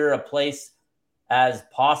familiar a place as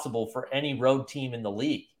possible for any road team in the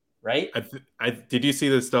league, right? Did you see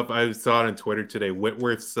the stuff I saw it on Twitter today?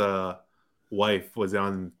 Whitworth's wife was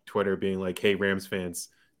on Twitter being like, "Hey, Rams fans,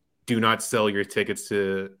 do not sell your tickets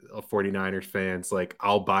to 49ers fans.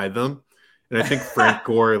 I'll buy them." And I think Frank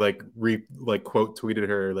Gore quote tweeted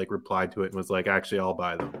her, replied to it and was like, "Actually, I'll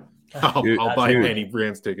buy them. I'll buy any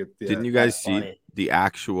Rams tickets." Yeah. Didn't you guys see the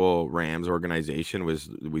actual Rams organization was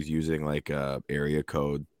using a area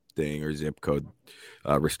code thing or zip code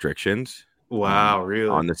restrictions? Wow, really?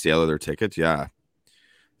 On the sale of their tickets, yeah.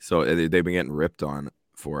 So they've been getting ripped on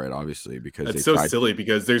for it, obviously, because it's so silly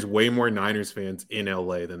because there's way more Niners fans in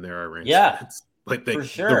LA than there are Rams fans. For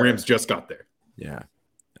sure. The Rams just got there. Yeah.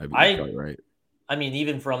 Right. I mean,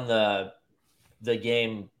 even from the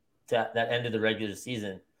game that ended the regular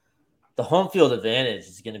season, the home field advantage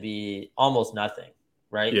is going to be almost nothing,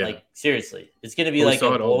 right? Yeah. Seriously, it's going to be like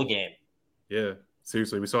a bowl game. Yeah,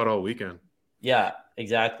 seriously, we saw it all weekend. Yeah,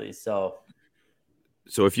 exactly. So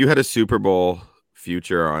if you had a Super Bowl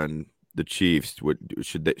future on the Chiefs,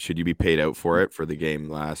 should you be paid out for it for the game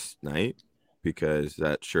last night? Because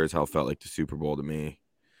that sure as hell felt like the Super Bowl to me.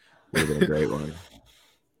 Would have been a great one.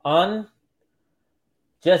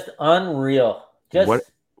 Just unreal. Just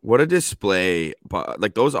what a display! But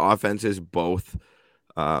like those offenses, both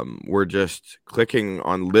were just clicking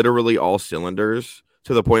on literally all cylinders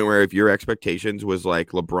to the point where if your expectations was like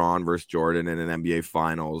LeBron versus Jordan in an NBA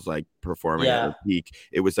Finals, like performing at their peak,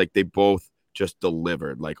 it was like they both just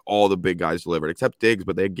delivered. Like all the big guys delivered, except Diggs,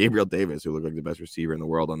 but they had Gabriel Davis, who looked like the best receiver in the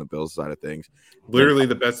world on the Bills side of things. Literally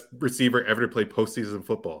the best receiver ever to play postseason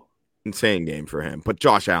football. Insane game for him. But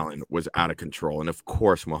Josh Allen was out of control. And of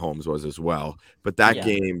course, Mahomes was as well. But that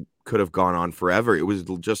game could have gone on forever. It was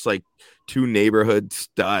just like two neighborhood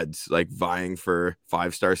studs, like vying for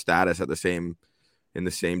 5-star status in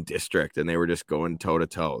the same district. And they were just going toe to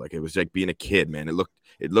toe. Like it was like being a kid, man.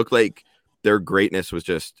 It looked like their greatness was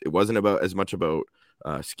just, it wasn't about as much about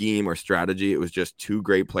scheme or strategy. It was just two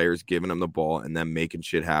great players giving them the ball and then making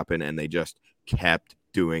shit happen. And they just kept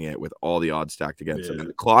doing it with all the odds stacked against them and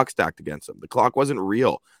the clock stacked against them. The clock wasn't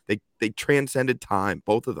real. They transcended time,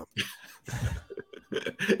 both of them.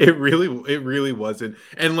 It really wasn't.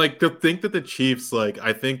 And like to think that the Chiefs, like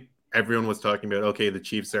I think everyone was talking about, okay, the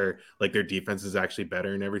Chiefs are like their defense is actually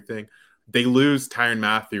better and everything. They lose Tyrann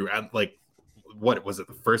Mathieu at like what was it,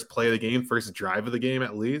 the first play of the game, first drive of the game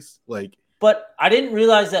at least? Like, but I didn't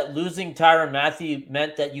realize that losing Tyrann Mathieu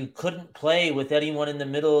meant that you couldn't play with anyone in the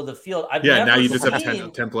middle of the field. Now you just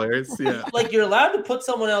have 10 players. Yeah. Like you're allowed to put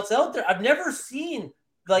someone else out there. I've never seen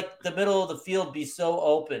like the middle of the field be so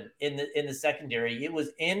open in the secondary. It was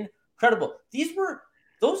incredible.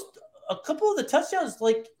 A couple of the touchdowns,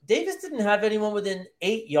 like Davis didn't have anyone within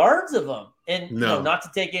 8 yards of him. And not to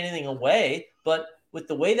take anything away, but with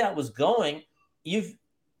the way that was going, if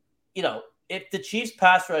the Chiefs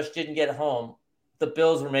pass rush didn't get home, the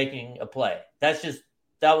Bills were making a play. That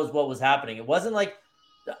was what was happening. It wasn't like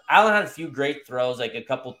Allen had a few great throws, like a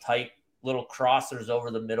couple tight little crossers over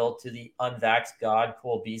the middle to the unvaxxed god,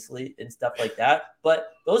 Cole Beasley and stuff like that. But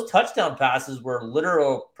those touchdown passes were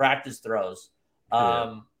literal practice throws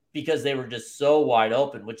because they were just so wide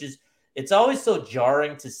open, it's always so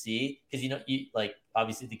jarring to see because, you like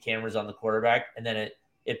obviously the camera's on the quarterback and then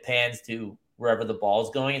it pans to wherever the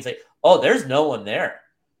ball's going. It's like, oh, there's no one there.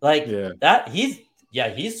 Like that.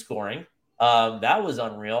 He's scoring. That was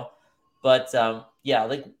unreal. But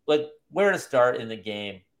like where to start in the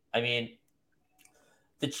game. I mean,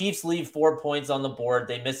 the Chiefs leave 4 points on the board.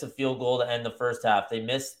 They miss a field goal to end the first half. They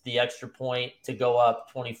miss the extra point to go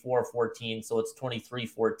up 24-14. So it's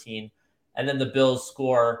 23-14. And then the Bills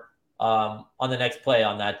score on the next play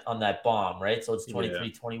on that bomb, right? So it's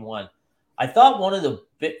 23-21. I thought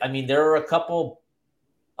there were a couple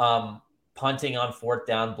punting on fourth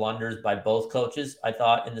down blunders by both coaches, I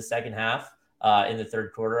thought, in the second half, in the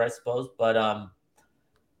third quarter, I suppose. But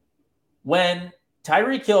when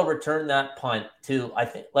Tyreek Hill returned that punt to, I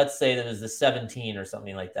think, let's say that was the 17 or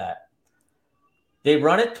something like that, they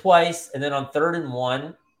run it twice, and then on 3rd and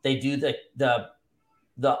 1, they do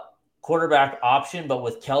the quarterback option, but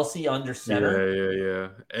with Kelsey under center. Yeah.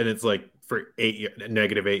 And it's like for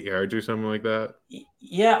 -8 yards or something like that.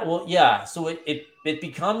 Yeah, well, yeah. So it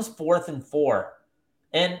becomes 4th and 4,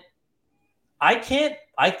 and I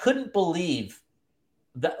couldn't believe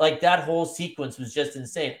that. Like that whole sequence was just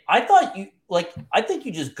insane. I think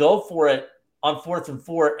you just go for it on 4th and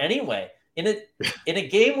 4 anyway. In a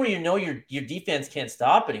game where your defense can't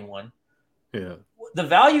stop anyone. Yeah. The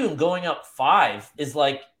value in going up 5 is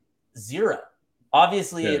like 0.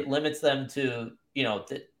 Obviously, it limits them to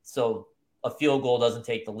so a field goal doesn't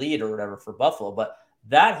take the lead or whatever for Buffalo. But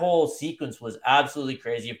that whole sequence was absolutely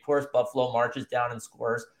crazy. Of course, Buffalo marches down and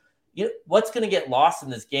scores. What's going to get lost in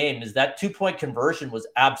this game is that 2-point conversion was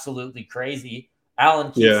absolutely crazy.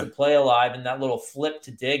 Allen keeps the play alive and that little flip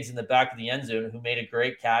to Diggs in the back of the end zone, who made a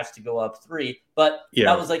great catch to go up 3. But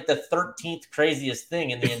that was like the 13th craziest thing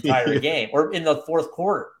in the entire game, or in the fourth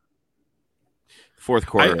quarter. Fourth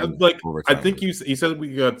quarter. I think you said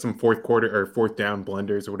we got some fourth quarter or fourth down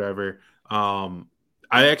blunders or whatever. I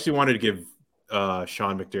actually wanted to give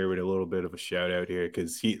Sean McDermott a little bit of a shout out here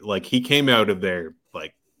because he came out of there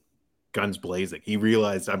like guns blazing. He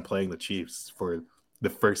realized I'm playing the Chiefs for the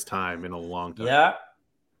first time in a long time. Yeah,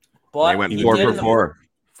 but they went 4 for 4,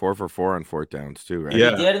 4 for 4 on fourth downs too, right?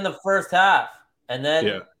 Yeah, he did in the first half, and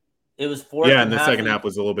then it was 4th. Yeah, and the second half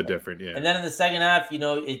was a little bit different. Yeah, and then in the second half,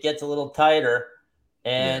 it gets a little tighter,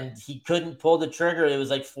 and he couldn't pull the trigger. It was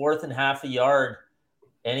like 4th and half a yard,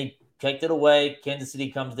 and he kicked it away. Kansas City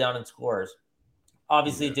comes down and scores.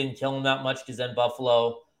 Obviously, it didn't kill him that much because then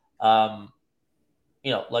Buffalo,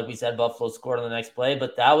 like we said, Buffalo scored on the next play.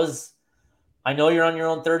 But that was, I know you're on your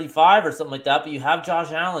own 35 or something like that, but you have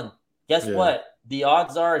Josh Allen. Guess what? The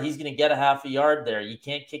odds are he's going to get a half a yard there. You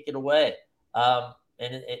can't kick it away. And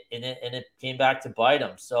it came back to bite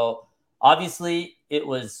him. So Obviously, it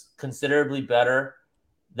was considerably better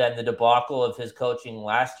than the debacle of his coaching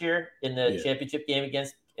last year in the championship game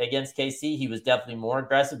against KC. He was definitely more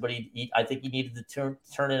aggressive, but I think he needed to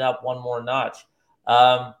turn it up one more notch.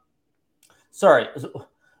 Sorry,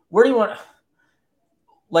 where do you want?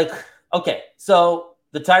 Okay, so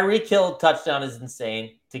the Tyreek Hill touchdown is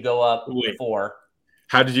insane to go up 4.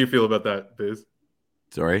 How did you feel about that, Biz?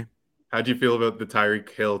 Sorry? How did you feel about the Tyreek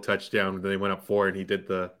Hill touchdown when they went up 4 and he did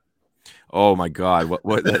the... Oh, my God.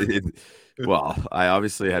 Well, I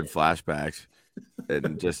obviously had flashbacks.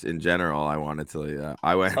 And just in general, I wanted to...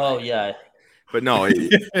 I went... Oh, yeah. But no,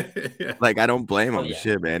 I don't blame him.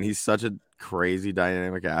 Shit, man. He's such a crazy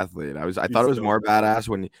dynamic athlete. I thought it was more badass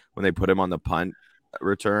when they put him on the punt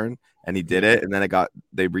return and he did it, and then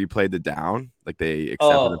they replayed the down, like they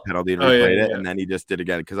accepted the penalty and replayed it, and then he just did it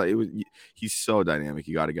again because he's so dynamic.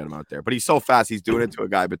 You got to get him out there, but he's so fast. He's doing it to a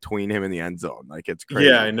guy between him and the end zone, like it's crazy.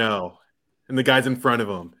 Yeah, I know. And the guy's in front of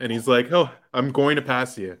him, and he's like, "Oh, I'm going to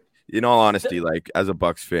pass you." In all honesty, like as a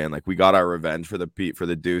Bucs fan, like we got our revenge for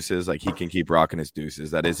the deuces. Like he can keep rocking his deuces.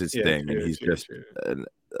 That is his thing, and he's just an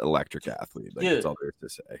electric athlete. Like that's all there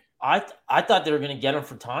is to say. I thought they were going to get him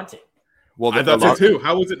for taunting. Well, I thought so too.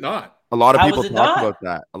 How was it not? A lot of people talk about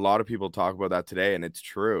that. A lot of people talk about that today, and it's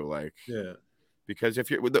true. Like, because if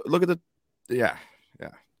you look at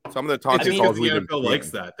some of the taunting calls, the NFL likes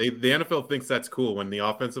that. The NFL thinks that's cool when the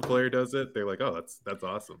offensive player does it. They're like, "Oh, that's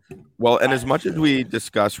awesome." Well, and as much as we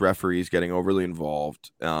discuss referees getting overly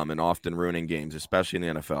involved and often ruining games, especially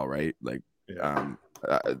in the NFL, right? Like,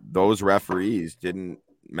 those referees didn't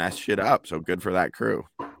mess shit up. So good for that crew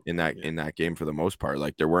in that game for the most part.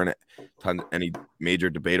 Like there weren't any major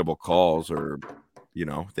debatable calls, or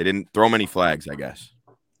they didn't throw many flags, I guess.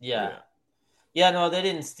 No, they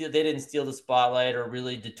didn't steal the spotlight or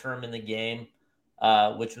really determine the game,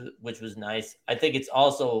 which was nice. I think it's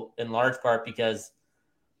also in large part because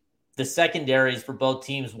the secondaries for both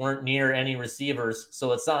teams weren't near any receivers,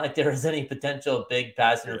 so it's not like there was any potential big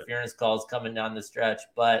pass interference calls coming down the stretch.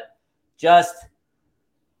 But just,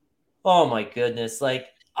 oh my goodness, like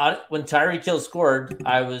when Tyreek Hill scored,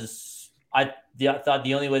 I thought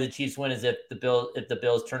the only way the Chiefs win is if the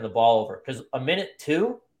Bills turn the ball over, because a minute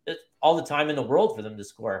 2, it's all the time in the world for them to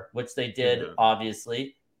score, which they did.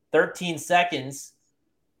 Obviously 13 seconds,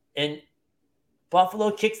 and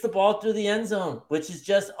Buffalo kicks the ball through the end zone, which is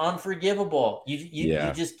just unforgivable.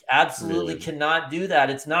 You just absolutely cannot do that.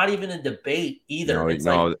 It's not even a debate either.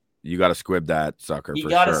 You got to squib that sucker. You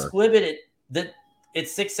got to squib it.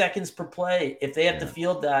 It's 6 seconds per play. If they have to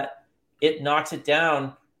field that, it knocks it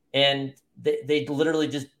down, and they literally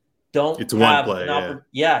just don't. It's one play.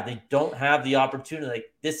 They don't have the opportunity.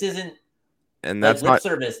 Like this isn't. And that's lip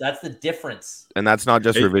service. That's the difference. And that's not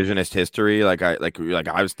just revisionist history. Like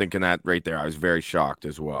I was thinking that right there. I was very shocked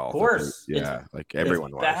as well. Of course. Like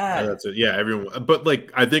everyone was. That's it. Yeah, everyone. But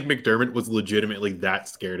like I think McDermott was legitimately that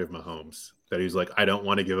scared of Mahomes that he's like, I don't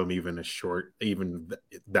want to give him even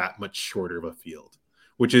that much shorter of a field,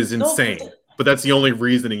 which is insane. But that's the only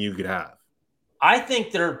reasoning you could have. I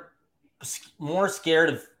think they're more scared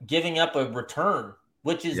of giving up a return,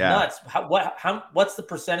 which is nuts. What's the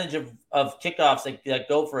percentage of kickoffs that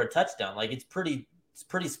go for a touchdown? Like it's pretty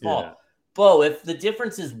small. Yeah. Bo, if the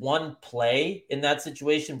difference is one play in that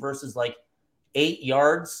situation versus like 8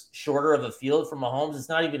 yards shorter of a field from Mahomes, it's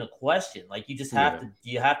not even a question. Like you just have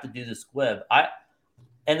to do the squib.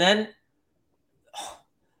 And then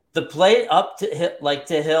the play up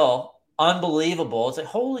to Hill, unbelievable. It's like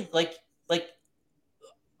holy like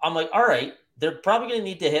I'm like, all right, they're probably going to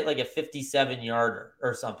need to hit like a 57-yarder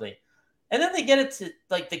or something. And then they get it to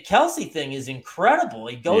like the Kelsey thing is incredible.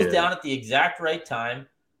 He goes down at the exact right time.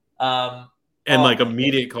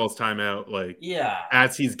 Immediate calls timeout.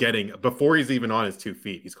 As he's getting, before he's even on his 2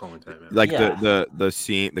 feet, he's calling timeout. Like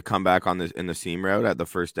the comeback in the seam route at the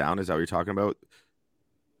first down. Is that what you're talking about?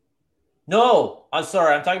 No, I'm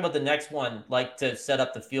sorry. I'm talking about the next one, like to set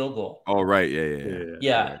up the field goal. Oh, right.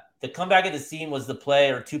 Yeah. The comeback at the seam was the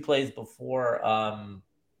play or 2 plays before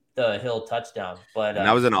the Hill touchdown. But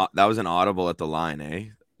that was an audible at the line, eh?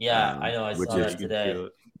 Yeah, I know. I saw that today.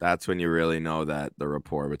 That's when you really know that the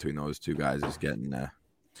rapport between those two guys is getting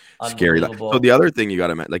scary. So the other thing you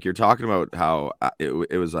got to like, you're talking about how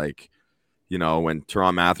it was like, when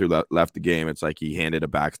Tyrann Mathieu left the game, it's like he handed a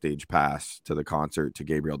backstage pass to the concert to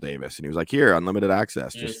Gabriel Davis, and he was like, "Here, unlimited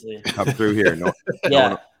access. Seriously. Just come through here. No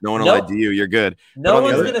one will ID you. You're good. No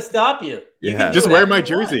one's gonna stop you. Just wear my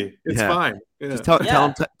jersey. It's fine. Yeah. Just tell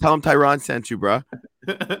him Tyrann sent you, bro.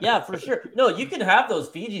 Yeah, for sure. No, you can have those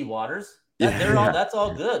Fiji waters. That's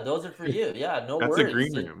all good. Those are for you. Yeah, no worries. That's a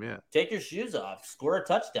green room. Yeah. Take your shoes off. Score a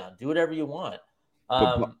touchdown. Do whatever you want.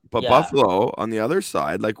 But Yeah. Buffalo on the other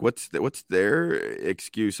side, like what's their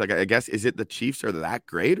excuse? Like I guess is it the Chiefs are that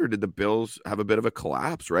great, or did the Bills have a bit of a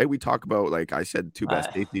collapse? Right? We talk about, like I said, two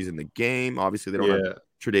best safeties in the game. Obviously, they don't have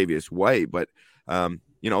Tre'Davious White, but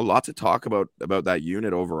lots of talk about that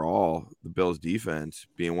unit overall. The Bills defense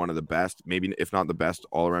being one of the best, maybe if not the best,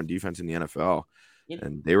 all around defense in the NFL.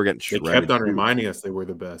 And they were getting shredded. They kept on reminding us they were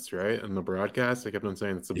the best, right? In the broadcast, they kept on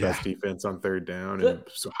saying it's the best defense on third down and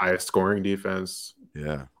highest scoring defense.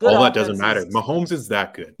 Yeah, good all that doesn't matter. Mahomes is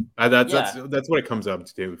that good. That's what it comes up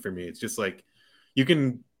to for me. It's just like you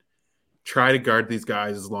can try to guard these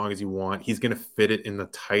guys as long as you want. He's going to fit it in the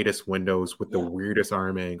tightest windows with the weirdest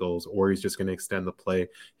arm angles, or he's just going to extend the play.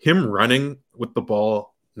 Him running with the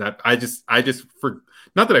ball. Not that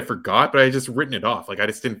I forgot, but I just written it off. Like I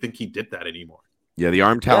just didn't think he did that anymore. Yeah, the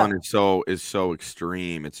arm talent is so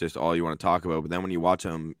extreme. It's just all you want to talk about. But then when you watch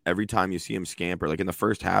him, every time you see him scamper, like in the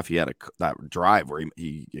first half, he had that drive where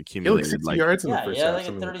he accumulated 60 yards in the first half. Like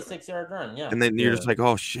a 36-yard run. Yeah, and then you're just like,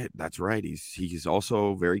 oh shit, that's right. He's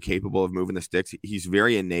also very capable of moving the sticks. He's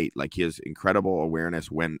very innate. Like he has incredible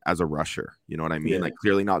awareness when as a rusher. You know what I mean? Like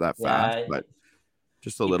clearly not that fast, but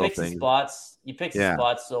just a little thing. You pick his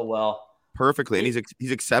spots so well. Perfectly, and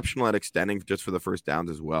he's exceptional at extending just for the first downs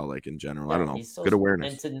as well. Like in general, I don't know, good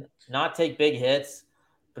awareness and to not take big hits.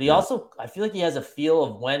 But he also, I feel like he has a feel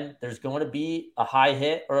of when there's going to be a high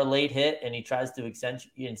hit or a late hit, and he tries to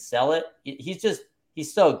accentuate and sell it.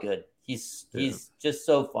 He's so good. He's just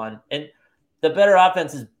so fun, and the better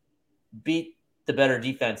offenses beat the better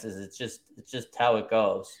defenses. It's just how it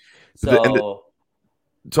goes.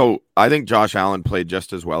 So I think Josh Allen played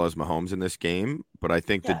just as well as Mahomes in this game, but I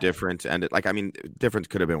think the difference difference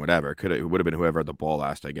could have been whatever. It would have been whoever had the ball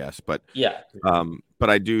last, I guess. But but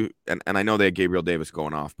I do, and I know they had Gabriel Davis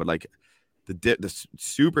going off, but like the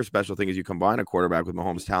super special thing is you combine a quarterback with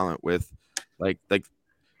Mahomes' talent with like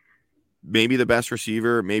maybe the best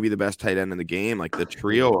receiver, maybe the best tight end in the game, like the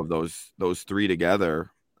trio of those three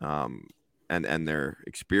together, and their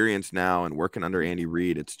experience now and working under Andy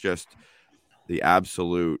Reid, it's just the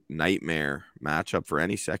absolute nightmare matchup for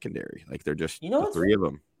any secondary. Like they're just the three of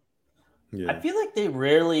them. I feel like they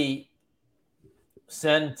rarely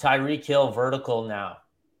send Tyreek Hill vertical now.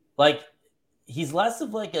 Like he's less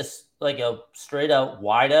of like a straight out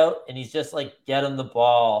wide out, and he's just like get him the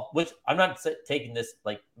ball. Which I'm not taking this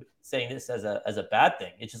like saying this as a bad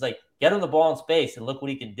thing. It's just like get him the ball in space and look what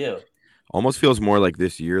he can do. Almost feels more like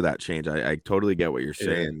this year that change. I totally get what you're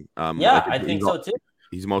saying. I think so too.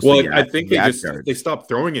 He's mostly I think they stopped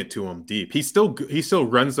throwing it to him deep. He still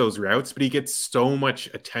runs those routes, but he gets so much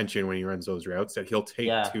attention when he runs those routes that he'll take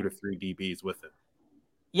 2 to 3 DBs with him.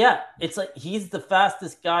 Yeah, it's like he's the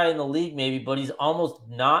fastest guy in the league, maybe, but he's almost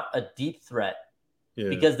not a deep threat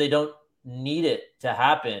because they don't need it to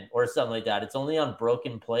happen or something like that. It's only on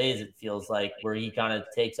broken plays, it feels like, where he kind of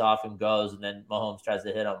takes off and goes, and then Mahomes tries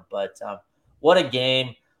to hit him. But what a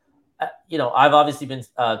game. I've obviously been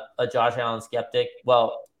a Josh Allen skeptic.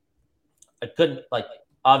 Well, I couldn't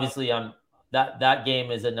obviously that game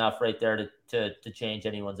is enough right there to change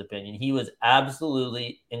anyone's opinion. He was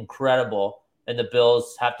absolutely incredible, and the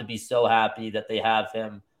Bills have to be so happy that they have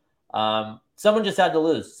him. Someone just had to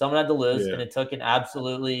lose. And it took an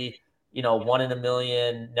absolutely, 1 in a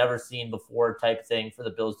million, never seen before type thing for the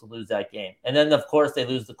Bills to lose that game. And then of course they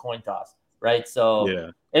lose the coin toss. Right. So,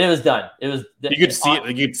 and it was done. It was, you could see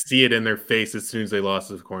it. You could see it in their face as soon as they lost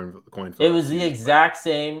the coin flip. It was the exact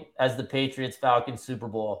same as the Patriots Falcons Super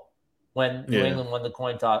Bowl when New England won the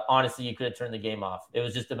coin toss. Honestly, you could have turned the game off. It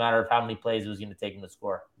was just a matter of how many plays it was going to take him to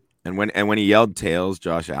score. And when he yelled tails,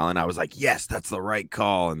 Josh Allen, I was like, yes, that's the right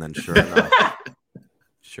call. And then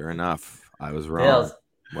sure enough, I was wrong. Tails.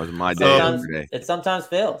 Wasn't my day. It sometimes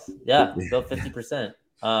fails. Yeah, go 50%.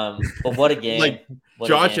 But what a game!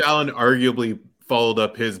 Josh Allen arguably followed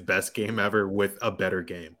up his best game ever with a better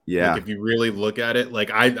game. Yeah, if you really look at it,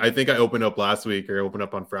 I think I opened up last week or opened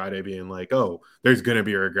up on Friday, being like, "Oh, there's going to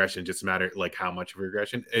be a regression. Just a matter how much of a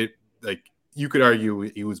regression." You could argue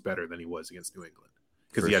he was better than he was against New England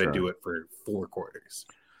because he had to do it for 4 quarters.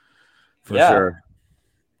 For sure.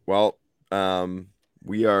 Well,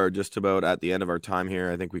 we are just about at the end of our time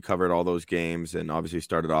here. I think we covered all those games and obviously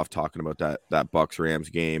started off talking about that Bucs-Rams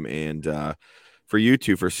game. And for you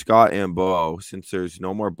two, for Scott and Bo, since there's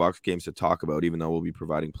no more Bucs games to talk about, even though we'll be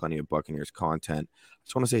providing plenty of Buccaneers content, I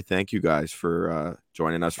just want to say thank you guys for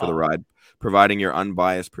joining us for the ride. Providing your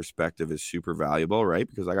unbiased perspective is super valuable, right?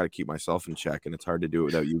 Because I got to keep myself in check, and it's hard to do it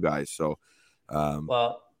without you guys. So,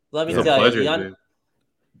 well, let me tell you,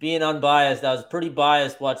 being unbiased, I was pretty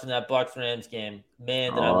biased watching that Bucs-Rams game.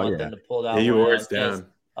 Man, did I want them to pull that one you were down.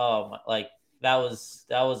 Oh my, that was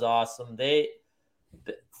awesome.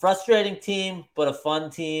 frustrating team, but a fun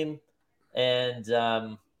team. And,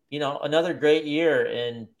 another great year.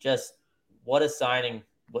 And just what a signing,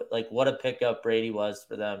 what a pickup Brady was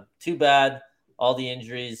for them. Too bad all the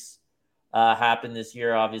injuries happened this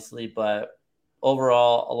year, obviously, but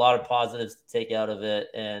overall, a lot of positives to take out of it.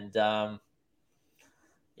 And,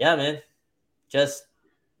 man,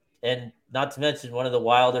 and not to mention one of the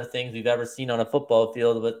wilder things we've ever seen on a football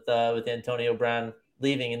field with Antonio Brown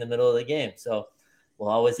leaving in the middle of the game. So we'll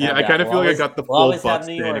always have I kind of feel like I got the full Bucs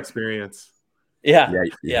fan experience. Yeah.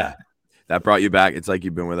 That brought you back. It's like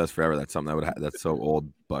you've been with us forever. That's something that that's so old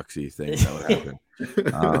Bucksy thing that would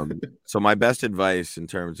happen. So my best advice in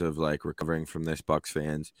terms of like recovering from this, Bucs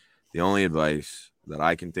fans, the only advice that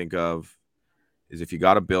I can think of is if you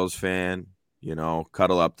got a Bills fan,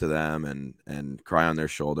 cuddle up to them and cry on their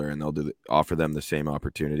shoulder, and they'll offer them the same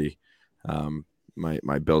opportunity.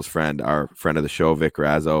 My Bills friend, our friend of the show, Vic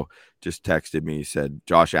Razzo, just texted me. He said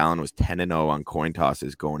Josh Allen was 10-0 on coin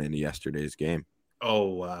tosses going into yesterday's game. Oh,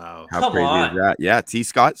 wow. How crazy is that? Yeah, T.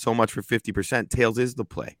 Scott, so much for 50%. Tails is the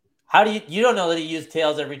play. How do you don't know that he used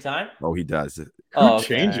tails every time? Oh, he does. Who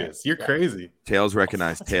changes? You're crazy. Tails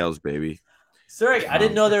recognize tails, baby. Sorry, I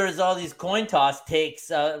didn't know there was all these coin toss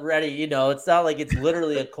takes ready. It's not like it's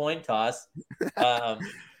literally a coin toss. We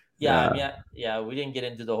didn't get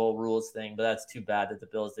into the whole rules thing, but that's too bad that the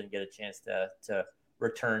Bills didn't get a chance to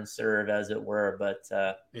return serve, as it were. But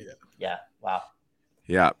wow.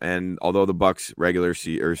 Yeah, and although the Bucs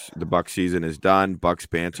the Bucs season is done, Bucs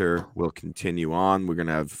banter will continue on. We're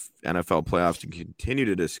gonna have NFL playoffs to continue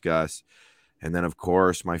to discuss, and then of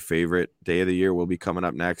course my favorite day of the year will be coming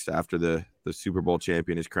up next after the Super Bowl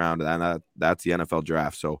champion is crowned, and that's the NFL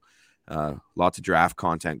draft. So lots of draft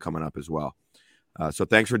content coming up as well. So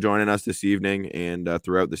thanks for joining us this evening and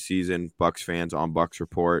throughout the season, Bucs fans on Bucs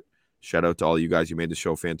Report. Shout out to all you guys. You made the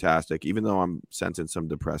show fantastic. Even though I'm sensing some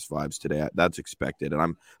depressed vibes today, that's expected,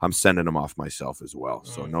 and I'm sending them off myself as well.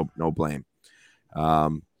 So no blame.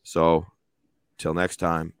 So till next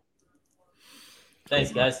time.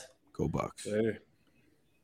 Thanks, guys. Go Bucs. Later.